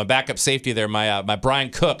nickel, my backup safety there, my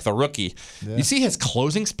Brian Cook, the rookie. Yeah. You see his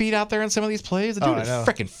closing speed out there in some of these plays? The dude is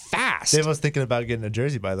freaking fast. Dave was thinking about getting a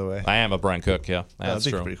jersey, by the way. I am a Brian Cook, yeah. That's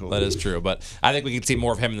true. Pretty cool. That is true. But I think we could see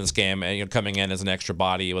more of him in this game, and coming in as an extra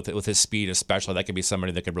body with his speed, especially. That could be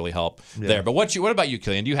somebody that could really help there. But what about you,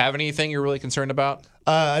 Killian? Do you have anything you're really concerned about?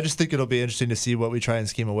 I just think it'll be interesting to see what we try and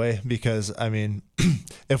scheme away because, I mean,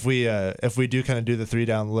 if we do kind of do the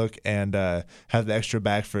 3-down look and have the extra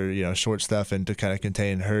back for short stuff and to kind of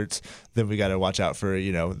contain Hurts, then we got to watch out for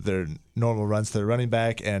their normal runs to the running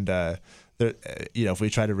back and if we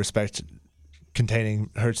try to respect containing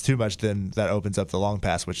Hurts too much, then that opens up the long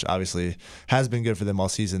pass, which obviously has been good for them all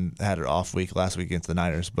season. Had an off week last week against the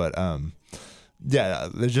Niners, but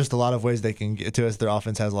there's just a lot of ways they can get to us. Their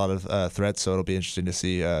offense has a lot of threats, so it'll be interesting to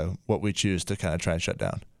see what we choose to kind of try and shut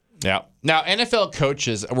down. Yeah. Now, NFL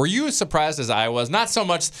coaches, were you as surprised as I was? Not so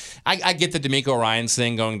much. I get the DeMeco Ryans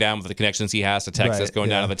thing going down with the connections he has to Texas, going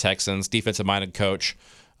down to the Texans, defensive-minded coach.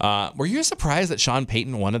 Were you surprised that Sean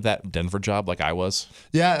Payton wanted that Denver job like I was?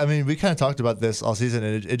 Yeah, I mean, we kind of talked about this all season,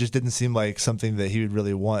 and it just didn't seem like something that he would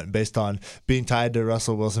really want based on being tied to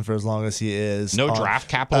Russell Wilson for as long as he is. No draft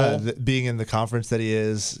capital. Being in the conference that he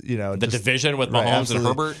is, the division with Mahomes and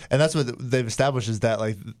Herbert. And that's what they've established is that,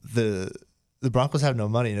 like, the Broncos have no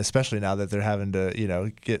money, and especially now that they're having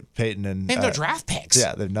to, get Peyton and their draft picks.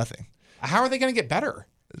 Yeah, they're nothing. How are they going to get better?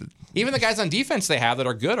 Even the guys on defense they have that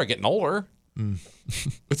are good are getting older.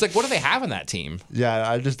 It's like, what do they have in that team?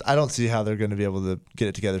 Yeah, I don't see how they're going to be able to get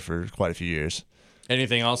it together for quite a few years.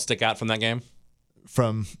 Anything else stick out from that game? Not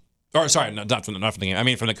from the game. I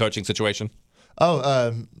mean, from the coaching situation.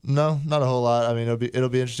 No, not a whole lot. I mean, it'll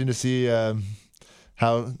be interesting to see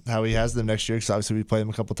how he has them next year, because obviously we played him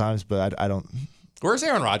a couple times, but I don't. Where's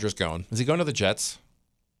Aaron Rodgers going? Is he going to the Jets?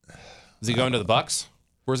 Is he going to the Bucks?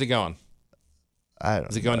 Where's he going?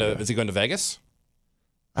 Is he going to Vegas?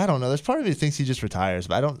 I don't know. There's part of me that thinks he just retires,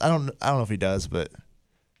 but I don't know if he does, but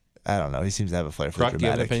I don't know. He seems to have a flair for Kruck, dramatic. do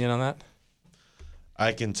you have an opinion on that?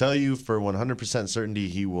 I can tell you for 100% certainty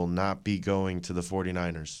he will not be going to the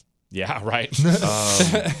 49ers. Yeah, right.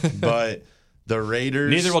 But the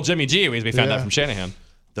Raiders... Neither will Jimmy G, as we found out from Shanahan.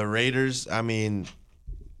 The Raiders, I mean,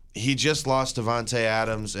 he just lost Devontae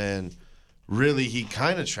Adams, and really he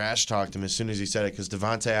kind of trash-talked him as soon as he said it, because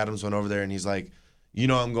Devontae Adams went over there and he's like,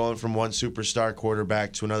 I'm going from one superstar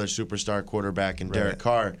quarterback to another superstar quarterback in Derek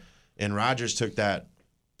Carr. And Rodgers took that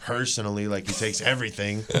personally, like he takes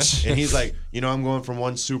everything. And he's like, I'm going from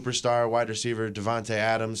one superstar wide receiver, Devontae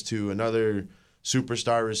Adams, to another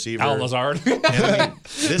superstar receiver. Al Lazard.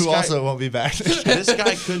 Who also won't be back. This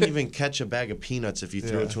guy couldn't even catch a bag of peanuts if you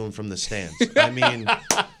threw it to him from the stands. I mean,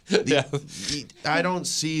 I don't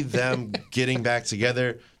see them getting back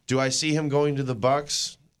together. Do I see him going to the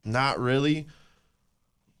Bucks? Not really.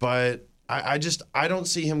 But I don't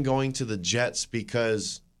see him going to the Jets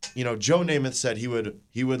because, Joe Namath said he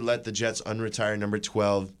would let the Jets unretire number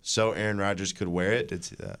 12 so Aaron Rodgers could wear it. Did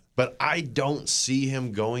see that. But I don't see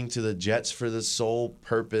him going to the Jets for the sole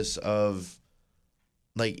purpose of,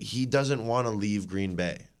 he doesn't want to leave Green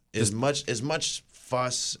Bay. As much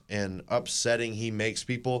fuss and upsetting he makes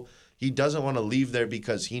people, he doesn't want to leave there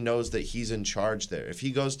because he knows that he's in charge there. If he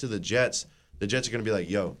goes to the Jets are going to be like,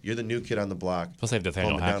 yo, you're the new kid on the block. Plus they have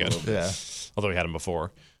Nathaniel Hackett. Yeah. Although we had him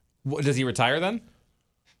before. Does he retire then?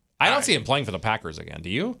 I don't see him playing for the Packers again.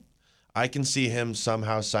 Do you? I can see him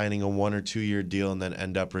somehow signing a 1 or 2 year deal and then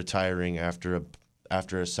end up retiring after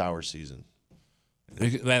a sour season.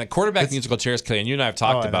 Man, the quarterback musical chairs, Killian, you and I have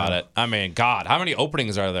talked about it. I mean, God, how many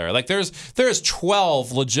openings are there? Like, there's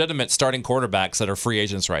 12 legitimate starting quarterbacks that are free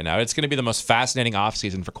agents right now. It's going to be the most fascinating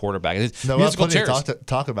offseason for quarterbacks. No, musical chairs. To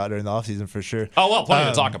talk about during the offseason for sure. Oh, well,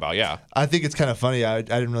 plenty to talk about, yeah. I think it's kind of funny. I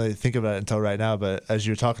didn't really think about it until right now, but as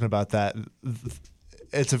you were talking about that,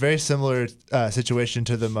 it's a very similar situation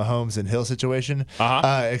to the Mahomes and Hill situation,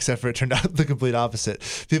 except for it turned out the complete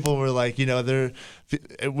opposite. People were like, they're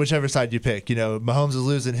whichever side you pick. Mahomes is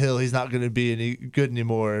losing Hill, he's not going to be any good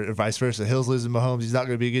anymore, or vice versa. Hill's losing Mahomes, he's not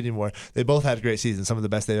going to be good anymore. They both had great seasons, some of the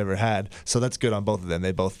best they've ever had. So that's good on both of them.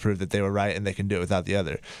 They both proved that they were right and they can do it without the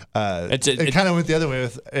other. It kind of went the other way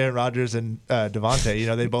with Aaron Rodgers and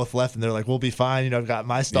Devontae. They both left and they're like, we'll be fine. I've got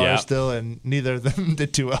my stars still, and neither of them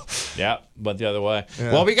did too well. Yeah, but the other way.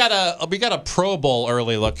 Yeah. Well, we got a Pro Bowl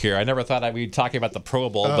early look here. I never thought I'd be talking about the Pro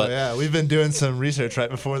Bowl, but yeah, we've been doing some research right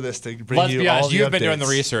before this to bring you all the you've updates. Been doing the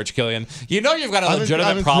research, Killian. You've got a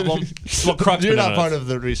legitimate problem. Well, Kruck's You're not part of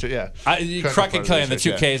the research, yeah. Kruck and Killian, the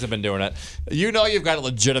two Ks, have been doing it. You've got a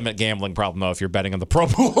legitimate gambling problem, though, if you're betting on the Pro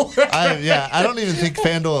Bowl. I don't even think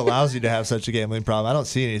FanDuel allows you to have such a gambling problem. I don't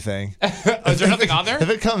see anything. Is there nothing on there? If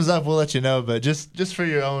it comes up, we'll let you know, but just for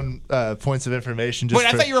your own points of information. Wait,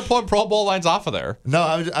 I thought you were pulling Pro Bowl lines off of there. No,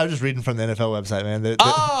 I was just reading from the NFL website, man.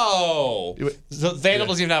 So FanDuel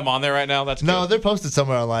doesn't even have them on there right now? That's no, they're posted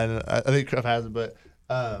somewhere online. I think Kruck has it, but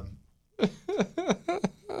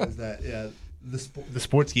is that, yeah. The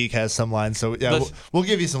Sports Geek has some lines, so yeah, we'll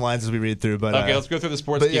give you some lines as we read through. But okay, let's go through the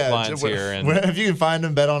Sports Geek lines here. And if you can find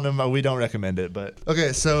them, bet on them. We don't recommend it, but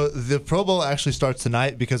okay. So the Pro Bowl actually starts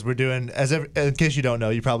tonight because we're doing in case you don't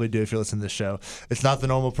know, you probably do if you're listening to this show. It's not the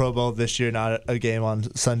normal Pro Bowl this year. Not a game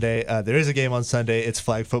on Sunday. There is a game on Sunday. It's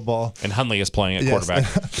flag football, and Hundley is playing at quarterback.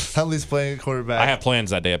 Huntley's playing at quarterback. I have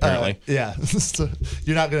plans that day apparently. Yeah, so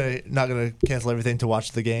you're not gonna cancel everything to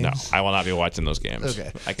watch the games. No, I will not be watching those games.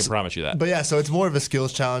 Okay, I can promise you that. But yeah, so it's more of a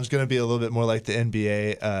skills challenge, going to be a little bit more like the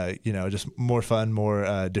NBA, just more fun,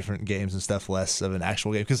 more different games and stuff, less of an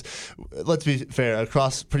actual game. Because let's be fair,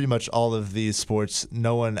 across pretty much all of these sports,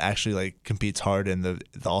 no one actually like competes hard in the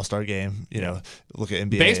All-Star game. Look at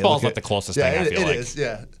NBA. Baseball's like the closest thing, I feel like. It is,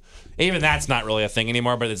 yeah. Even that's not really a thing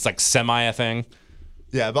anymore, but it's like semi a thing.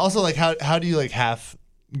 Yeah, but also like how do you like half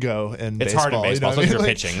go in baseball? It's hard in baseball, especially if you're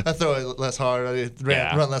pitching. I throw it less hard,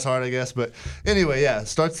 run less hard, I guess. But anyway, yeah,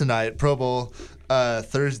 starts tonight. Pro Bowl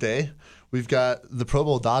Thursday. We've got the Pro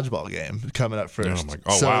Bowl dodgeball game coming up first.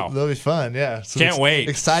 Oh, wow. That'll be fun, yeah. So Can't wait.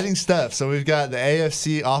 Exciting stuff. So we've got the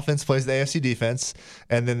AFC offense plays the AFC defense,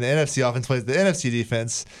 and then the NFC offense plays the NFC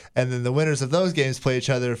defense, and then the winners of those games play each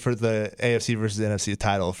other for the AFC versus NFC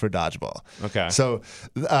title for dodgeball. Okay. So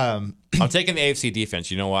I'm taking the AFC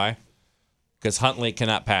defense. You know why? Because Huntley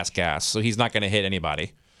cannot pass gas, so he's not going to hit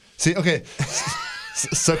anybody. See, okay.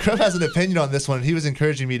 So Kruck has an opinion on this one. He was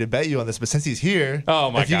encouraging me to bet you on this, but since he's here, oh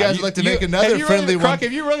my God! If you guys would like to make another friendly one, Kruck,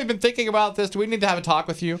 have you really been thinking about this? Do we need to have a talk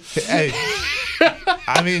with you? Hey,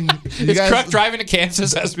 I mean, is Kruck driving to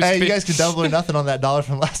Kansas as we speak? You guys can double or nothing on that $1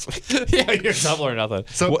 from last week. Yeah, you're double or nothing.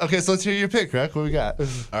 So okay, so let's hear your pick, Kruck. What we got?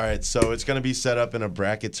 All right, so it's going to be set up in a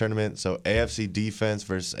bracket tournament. So AFC defense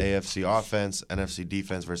versus AFC offense, NFC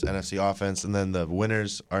defense versus NFC offense, and then the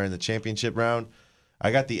winners are in the championship round. I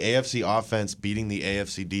got the AFC offense beating the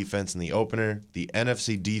AFC defense in the opener, the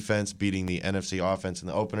NFC defense beating the NFC offense in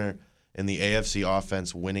the opener, and the AFC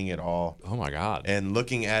offense winning it all. Oh, my God. And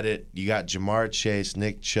looking at it, you got Jamar Chase,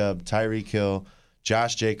 Nick Chubb, Tyreek Hill,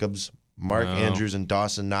 Josh Jacobs, Mark Andrews, and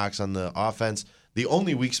Dawson Knox on the offense. The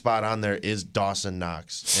only weak spot on there is Dawson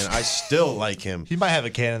Knox, and I still like him. He might have a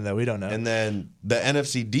cannon, though. We don't know. And then the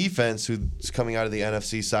NFC defense, who's coming out of the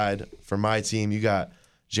NFC side for my team, you got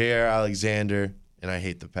J.R. Alexander, and I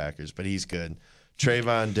hate the Packers, but he's good.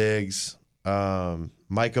 Trayvon Diggs,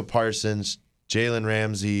 Micah Parsons, Jalen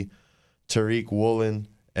Ramsey, Tariq Woolen,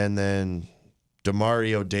 and then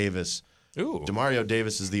Demario Davis. Ooh. Demario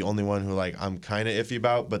Davis is the only one who I'm kind of iffy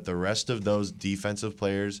about, but the rest of those defensive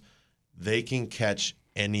players, they can catch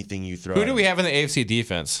anything you throw. Who do we have in the AFC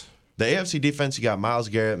defense? The AFC defense, you got Myles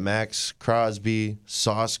Garrett, Max Crosby,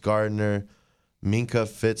 Sauce Gardner, Minka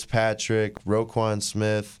Fitzpatrick, Roquan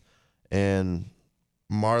Smith, and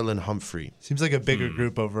Marlon Humphrey. Seems like a bigger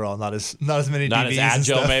group overall, not as many not DBs as agile, and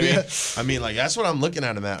stuff. maybe. Yeah. I mean, that's what I'm looking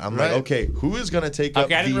at him at. I'm like, okay, who is going to take up?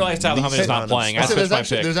 Okay, I didn't realize Tyler Humphrey's not playing.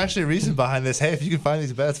 There's actually a reason behind this. Hey, if you can find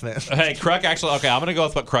these bets, man. Hey, Kruck actually. Okay, I'm going to go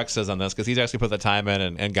with what Kruck says on this because he's actually put the time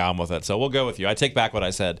in and gone with it. So we'll go with you. I take back what I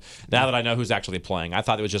said. Now that I know who's actually playing, I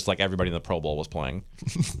thought it was just like everybody in the Pro Bowl was playing.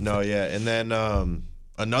 No, yeah, and then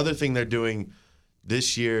another thing they're doing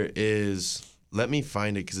this year is. Let me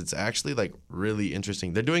find it because it's actually really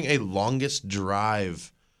interesting. They're doing a longest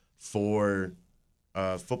drive for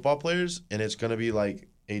football players, and it's going to be like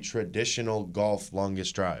a traditional golf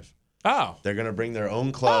longest drive. Oh. They're going to bring their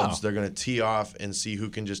own clubs. Oh. They're going to tee off and see who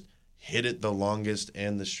can just hit it the longest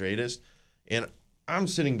and the straightest. And I'm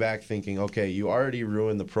sitting back thinking, okay, you already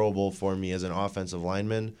ruined the Pro Bowl for me as an offensive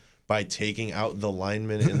lineman by taking out the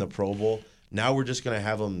lineman in the Pro Bowl. Now we're just going to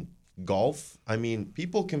have them golf. I mean,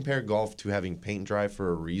 people compare golf to having paint dry for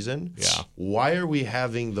a reason. Yeah. Why are we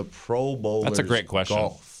having the Pro Bowlers That's a great question.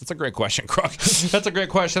 Golf? That's a great question, Kruck. That's a great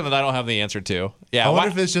question that I don't have the answer to. Yeah. I wonder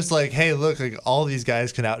if it's just hey, look, all these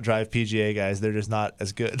guys can outdrive PGA guys. They're just not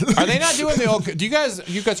as good. Are they not doing the old? Do you guys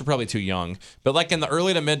are probably too young, but in the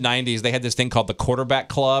early to mid '90s, they had this thing called the quarterback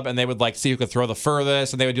club, and they would see who could throw the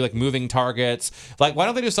furthest, and they would do moving targets. Why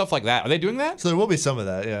don't they do stuff like that? Are they doing that? So there will be some of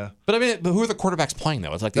that, yeah. But I mean, who are the quarterbacks playing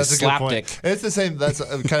though? It's like these slapdick. It's the same. That's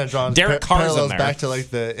kind of drawn Derek Carr's parallels in there. Back to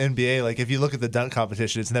the NBA. If you look at the dunk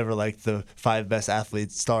competition, it's never the 5 best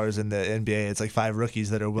athletes stars in the NBA. It's 5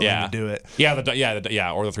 rookies that are willing to do it. Yeah, or the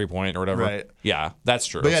 3-point or whatever. Right. Yeah, that's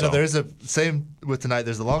true. But yeah, no, there's a same with tonight.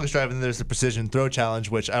 There's the longest drive and then there's the precision throw challenge,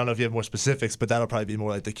 which I don't know if you have more specifics, but that'll probably be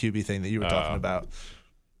more like the QB thing that you were talking about.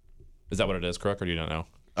 Is that what it is, Kruck, or do you not know?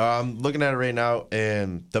 I'm looking at it right now,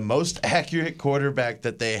 and the most accurate quarterback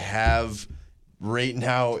that they have right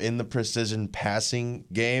now in the precision passing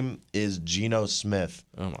game is Geno Smith.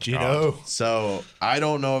 Oh my Geno. God. So I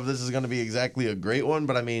don't know if this is going to be exactly a great one,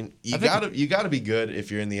 but I mean, you gotta be good if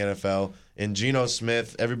you're in the NFL. And Geno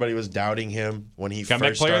Smith, everybody was doubting him when he Comeback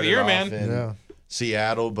first player of the started year, off man. in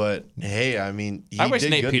Seattle. But hey, I mean, I wish did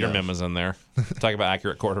Nate good Peterman enough. was in there. Talk about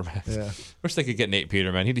accurate quarterbacks. Yeah. Wish they could get Nate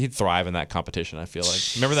Peterman. He'd thrive in that competition, I feel like.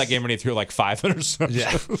 Remember that game when he threw like 5 interceptions? Yeah.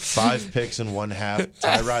 5 picks in one half.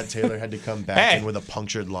 Tyrod Taylor had to come back in with a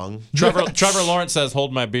punctured lung. Trevor Lawrence says,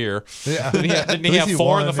 "Hold my beer." Yeah. Didn't he At least have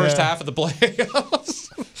 4 in the won, first yeah. half of the playoffs?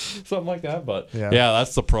 Something like that. But Yeah.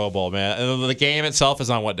 that's the Pro Bowl, man. And the game itself is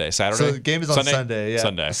on what day? Saturday? So the game is on Sunday. Yeah.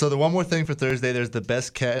 Sunday. So the one more thing for Thursday, there's the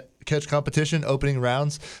best catch competition opening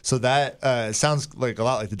rounds. So that sounds like a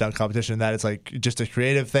lot like the dunk competition. In that it's like just a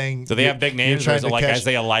creative thing. Do they have big names, or is it like catch...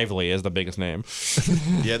 Isaiah Lively is the biggest name?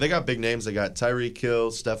 Yeah, they got big names. They got Tyreek Hill,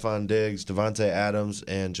 Stephon Diggs, Devontae Adams,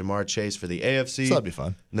 and Jamar Chase for the AFC. So that'd be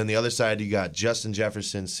fun. And then the other side, you got Justin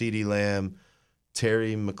Jefferson, CeeDee Lamb,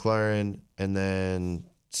 Terry McLaurin, and then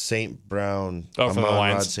St. Brown. Oh, for the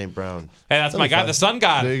Lions. St. Brown. Hey, that's my guy, the Sun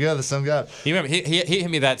God. There you go, the Sun God. He hit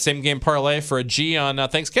me that same game parlay for a G on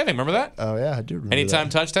Thanksgiving. Remember that? Oh yeah, I do remember. Anytime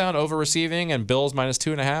that. touchdown, over receiving, and Bills minus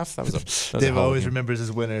 2.5. That was a Dave hell of a always game. remembers his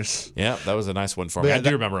winners. Yeah, that was a nice one for me. Yeah, I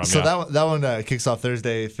do remember him. So yeah. that one kicks off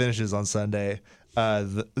Thursday, finishes on Sunday.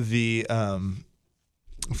 The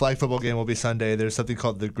flag football game will be Sunday. There's something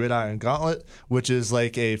called the Gridiron Gauntlet, which is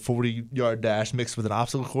like a 40-yard dash mixed with an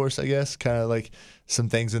obstacle course, I guess. Kind of like some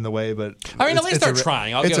things in the way, but I mean, at least they're it's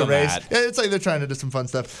trying. I'll it's give a them race. that. Yeah, it's like they're trying to do some fun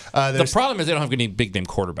stuff. The problem is they don't have any big name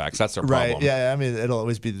quarterbacks. That's their problem. Right. Yeah. I mean, it'll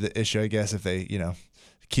always be the issue, I guess, if they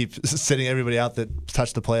keep sitting everybody out that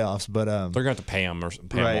touch the playoffs. But They're going to have to pay them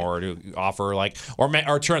Right. more to offer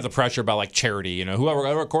or turn up the pressure by like charity.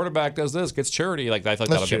 Whoever quarterback does this gets charity. Like I feel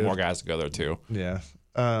like that'll get true. more guys to go there too. yeah.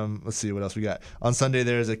 Let's see what else we got. On Sunday,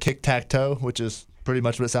 there's a kick-tack-toe, which is pretty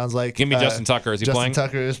much what it sounds like. Give me Justin Tucker. Is he playing? Justin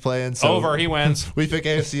Tucker is playing. So Over. He wins. We pick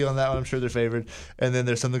AFC on that one. I'm sure they're favored. And then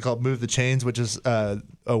there's something called Move the Chains, which is a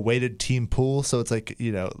weighted team pool. So it's like,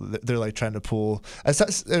 they're like trying to pull.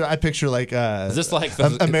 I picture like Is this like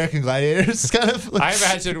American Gladiators kind of. I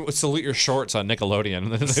imagine salute your shorts on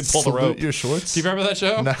Nickelodeon. They pull the rope. Salute your shorts? Do you remember that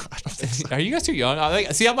show? No, I don't think so. Are you guys too young?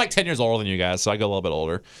 I'm like 10 years older than you guys, so I go a little bit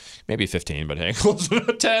older. Maybe 15, but hey,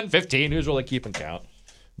 10, 15, who's really keeping count?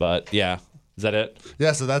 But yeah, is that it?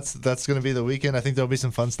 Yeah, so that's going to be the weekend. I think there'll be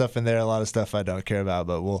some fun stuff in there. A lot of stuff I don't care about,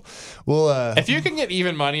 but we'll. If you can get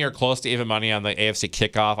even money or close to even money on the AFC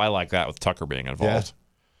kickoff, I like that with Tucker being involved.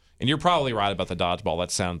 Yeah. And you're probably right about the dodgeball.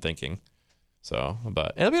 That's sound thinking. So,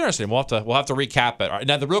 but it'll be interesting. We'll have to recap it. All right,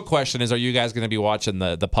 now the real question is: are you guys going to be watching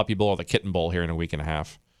the Puppy Bowl or the Kitten Bowl here in a week and a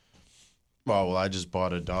half? Well, I just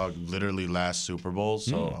bought a dog literally last Super Bowl,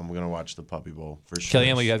 so I'm going to watch the Puppy Bowl for sure.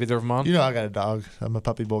 Killian, will you have either of them on? I got a dog. I'm a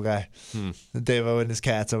Puppy Bowl guy. Dave-O and his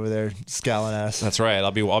cats over there scowling at us. That's right.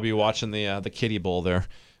 I'll be watching the Kitty Bowl there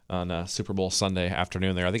on Super Bowl Sunday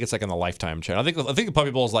afternoon there. I think it's like on the Lifetime channel. I think the Puppy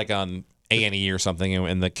Bowl is like on A&E or something,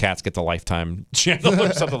 and the cats get the Lifetime channel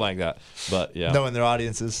or something like that. But yeah, knowing their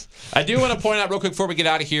audiences. I do want to point out real quick before we get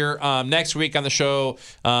out of here. Next week on the show,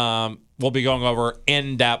 we'll be going over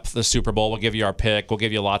in depth the Super Bowl. We'll give you our pick. We'll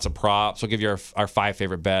give you lots of props. We'll give you our 5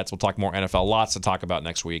 favorite bets. We'll talk more NFL. Lots to talk about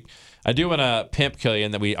next week. I do want to pimp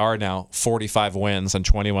Killian that we are now 45 wins and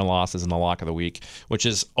 21 losses in the lock of the week, which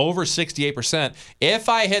is over 68%. If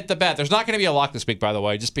I hit the bet, there's not going to be a lock this week, by the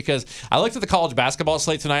way, just because I looked at the college basketball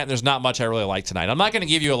slate tonight, and there's not much I really like tonight. I'm not going to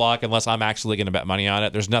give you a lock unless I'm actually going to bet money on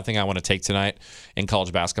it. There's nothing I want to take tonight in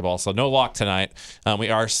college basketball, so no lock tonight. We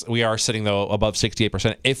are sitting, though, above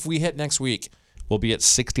 68%. If we hit next week, we'll be at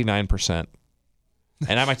 69%.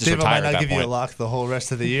 And I might just retire might at not that give point. you a lock the whole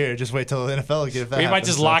rest of the year. Just wait till the NFL to get that. We might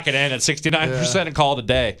just lock it in at 69% and call it a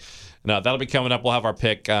day. No, that'll be coming up. We'll have our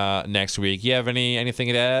pick next week. You have anything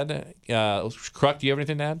to add? Kruck, do you have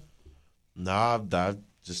anything to add? Nah, I'm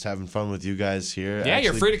just having fun with you guys here. Yeah,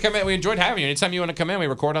 you're free to come in. We enjoyed having you. Anytime you want to come in, we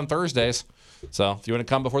record on Thursdays. So if you want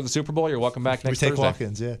to come before the Super Bowl, you're welcome back next Thursday. We take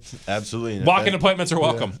walk-ins, yeah. Absolutely. And Walk-in appointments are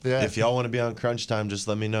welcome. Yeah. If y'all want to be on Crunch Time, just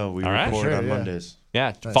let me know. We All right. record Sure, on yeah. Mondays.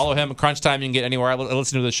 Yeah, follow him. Crunch Time, you can get anywhere. I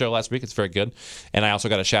listened to the show last week. It's very good. And I also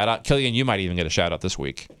got a shout-out. Killian, you might even get a shout-out this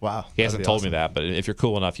week. Wow. He hasn't told me awesome. that, but if you're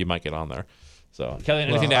cool enough, you might get on there. So, Killian,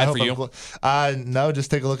 anything to add for you? No, just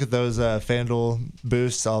take a look at those FanDuel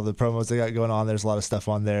boosts, all the promos they got going on. There's a lot of stuff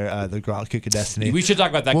on there. The Gronk Kick of Destiny. We should talk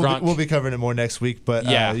about that, Gronk. We'll be covering it more next week. But,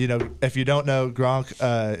 Yeah. if you don't know Gronk,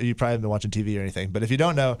 you probably haven't been watching TV or anything. But if you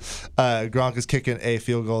don't know, Gronk is kicking a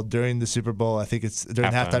field goal during the Super Bowl. I think it's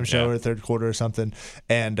during halftime show or third quarter or something.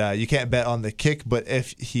 And you can't bet on the kick, but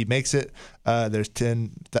if he makes it, there's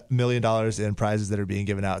 $10 million in prizes that are being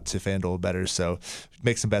given out to FanDuel bettors. So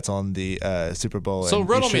make some bets on the Super Bowl. So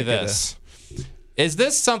riddle me this. Is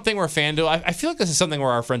this something where FanDuel, I feel like this is something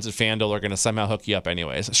where our friends at FanDuel are going to somehow hook you up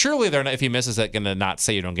anyways. Surely they're not, if he misses it, going to not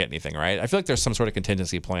say you don't get anything, right? I feel like there's some sort of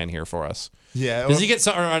contingency plan here for us. Yeah. Does he get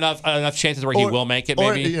enough chances where he will make it,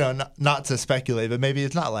 maybe? Or, not to speculate, but maybe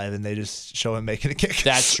it's not live and they just show him making a kick.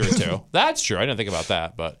 That's true, too. That's true. I didn't think about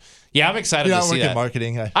that, but yeah, I'm excited to see that.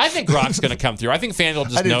 Marketing. I think Gronk's going to come through. I think FanDuel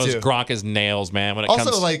just knows Gronk is nails, man. When it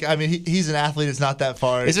comes, he's an athlete. It's not that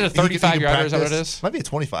far. Is it a 35-yarder? Is that what it is? Might be a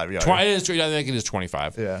 25-yarder. It is. I think it is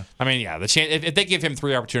 25. Yeah. I mean, yeah. The chance if they give him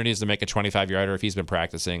 3 opportunities to make a 25-yarder, if he's been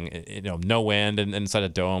practicing, no wind and inside a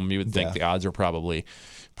dome, you would think the odds are probably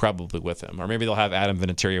with him. Or maybe they'll have Adam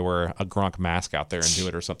Vinatieri wear a Gronk mask out there and do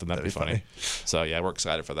it or something. That'd be funny. So, yeah, we're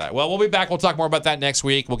excited for that. Well, we'll be back. We'll talk more about that next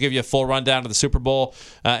week. We'll give you a full rundown of the Super Bowl.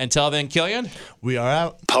 Until then, Killian. We are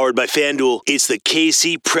out. Powered by FanDuel, it's the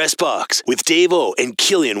KC Press Box with Dave-O and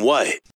Killian White.